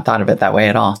had not thought of it that way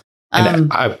at all.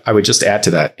 And I would just add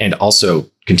to that and also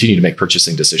continue to make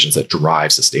purchasing decisions that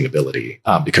drive sustainability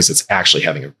because it's actually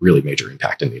having a really major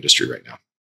impact in the industry right now.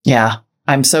 Yeah.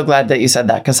 I'm so glad that you said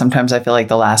that because sometimes I feel like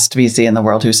the last VC in the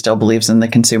world who still believes in the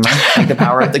consumer, like the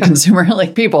power of the consumer,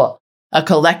 like people, a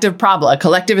collective problem. A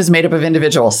collective is made up of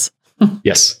individuals.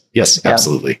 Yes. Yes,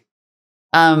 absolutely.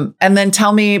 And then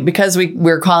tell me, because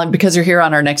because you're here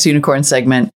on our Next Unicorn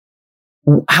segment,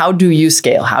 how do you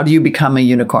scale? How do you become a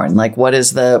unicorn? Like, what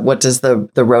does the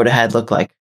road ahead look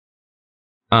like?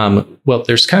 Well,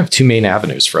 there's kind of two main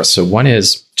avenues for us. So one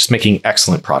is just making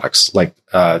excellent products, like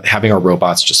having our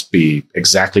robots just be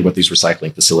exactly what these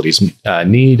recycling facilities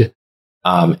need.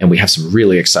 And we have some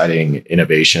really exciting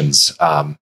innovations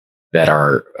that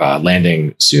are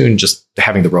landing soon. Just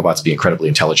having the robots be incredibly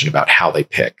intelligent about how they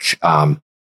pick,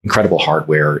 incredible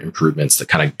hardware improvements that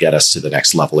kind of get us to the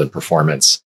next level in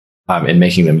performance, and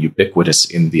making them ubiquitous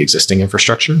in the existing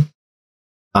infrastructure.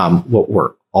 What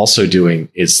we're also doing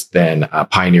is then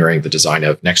pioneering the design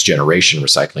of next generation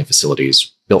recycling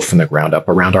facilities built from the ground up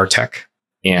around our tech.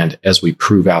 And as we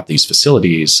prove out these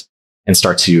facilities and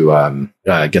start to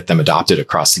get them adopted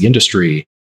across the industry,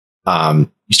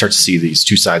 you start to see these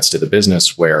two sides to the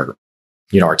business where,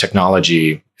 our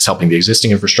technology is helping the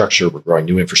existing infrastructure. We're growing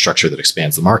new infrastructure that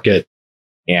expands the market.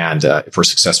 And if we're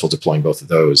successful deploying both of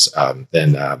those,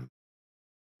 then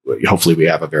hopefully we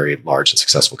have a very large and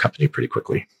successful company pretty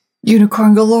quickly.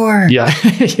 Unicorn galore. Yeah.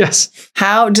 Yes.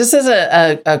 How, just as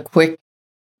a quick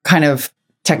kind of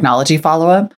technology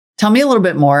follow-up, tell me a little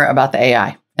bit more about the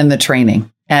AI and the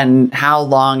training and how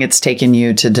long it's taken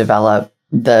you to develop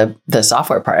the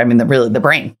software part. I mean, the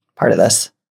brain part of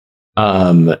this.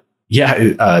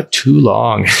 Too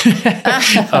long.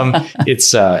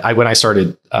 It's when I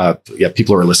started,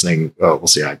 people who are listening, we'll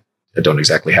see. I don't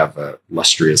exactly have a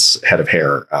lustrous head of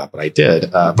hair, but I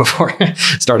did before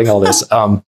starting all this.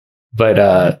 We're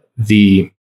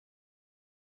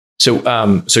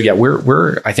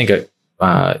I think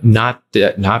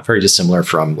not very dissimilar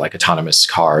from like autonomous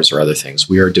cars or other things.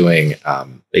 We are doing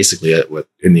basically what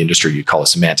in the industry you'd call a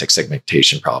semantic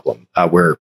segmentation problem.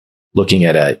 We're looking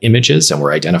at images and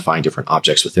we're identifying different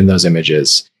objects within those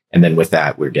images. And then with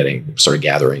that, we're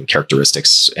gathering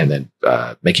characteristics and then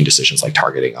making decisions like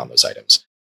targeting on those items.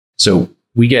 So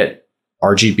we get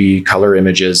RGB color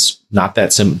images, not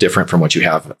that different from what you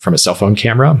have from a cell phone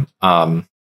camera.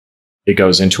 It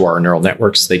goes into our neural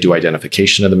networks. They do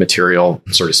identification of the material,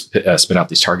 sort of spit out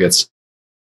these targets.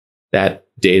 That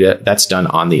data, that's done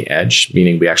on the edge,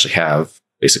 meaning we actually have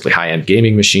basically high-end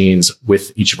gaming machines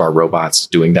with each of our robots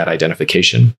doing that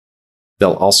identification.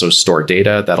 They'll also store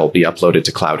data that'll be uploaded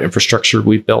to cloud infrastructure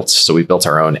we've built. So we built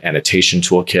our own annotation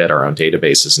toolkit, our own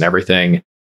databases and everything.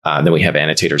 Then we have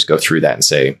annotators go through that and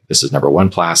say, this is number 1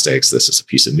 plastics. This is a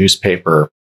piece of newspaper.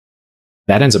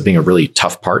 That ends up being a really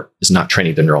tough part, is not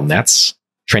training the neural nets,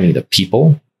 training the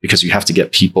people, because you have to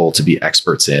get people to be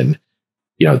experts in,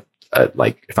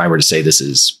 like if I were to say this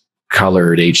is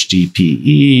colored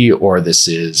HDPE, or this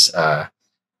is, a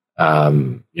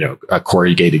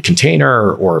corrugated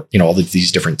container, or, all of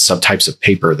these different subtypes of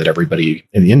paper that everybody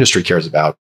in the industry cares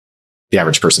about. the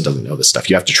average person doesn't know this stuff.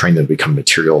 You have to train them to become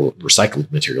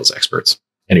recycled materials experts.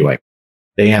 Anyway,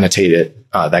 they annotate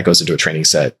it. That goes into a training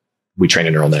set. We train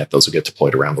a neural net. Those will get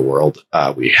deployed around the world.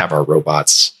 We have our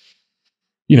robots,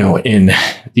 in the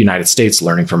United States,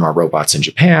 learning from our robots in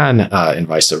Japan, and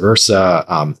vice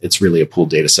versa. It's really a pooled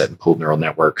data set and pooled neural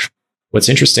network. What's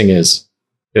interesting is,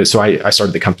 so I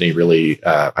started the company really,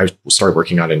 I started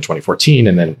working on it in 2014,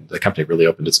 and then the company really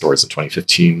opened its doors in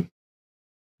 2015.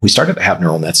 We started to have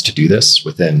neural nets to do this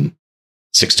within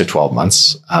 6 to 12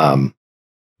 months.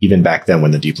 Even back then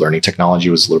when the deep learning technology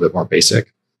was a little bit more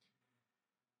basic.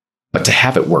 But to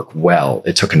have it work well,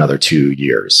 it took another 2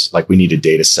 years. Like, we needed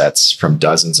data sets from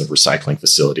dozens of recycling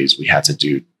facilities. We had to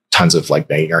do tons of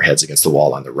banging our heads against the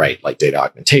wall on the right, like data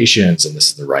augmentations, and this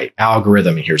is the right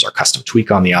algorithm, and here's our custom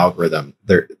tweak on the algorithm.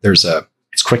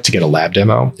 It's quick to get a lab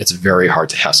demo. It's very hard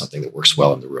to have something that works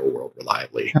well in the real world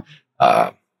reliably.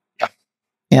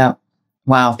 Yeah.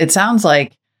 Wow. It sounds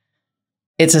like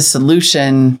it's a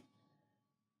solution,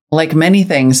 like many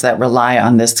things that rely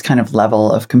on this kind of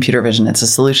level of computer vision. It's a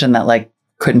solution that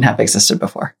couldn't have existed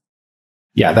before.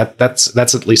 Yeah, that's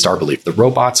at least our belief. The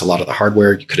robots, a lot of the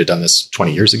hardware, you could have done this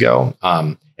 20 years ago.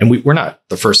 And we're not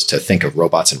the first to think of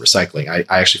robots in recycling.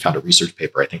 I actually found a research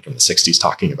paper, I think from the 60s,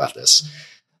 talking about this.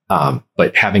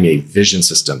 But having a vision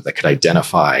system that could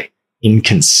identify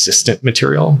inconsistent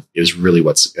material is really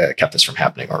what's kept this from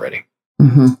happening already.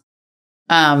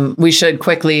 Mm-hmm. We should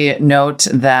quickly note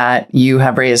that you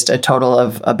have raised a total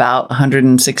of about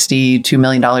 $162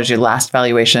 million. Your last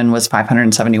valuation was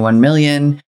 $571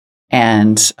 million.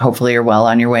 And hopefully you're well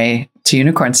on your way to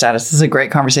unicorn status. This is a great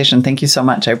conversation. Thank you so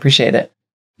much. I appreciate it.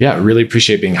 Yeah, I really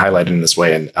appreciate being highlighted in this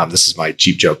way. And this is my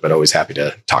cheap joke, but always happy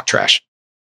to talk trash.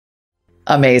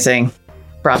 Amazing.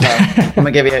 Bravo. I'm going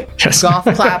to give you a golf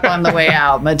clap on the way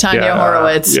out. Matanya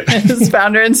Horowitz is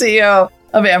founder and CEO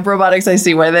of AMP Robotics. I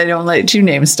see why they don't let you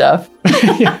name stuff.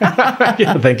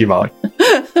 Yeah, thank you, Molly.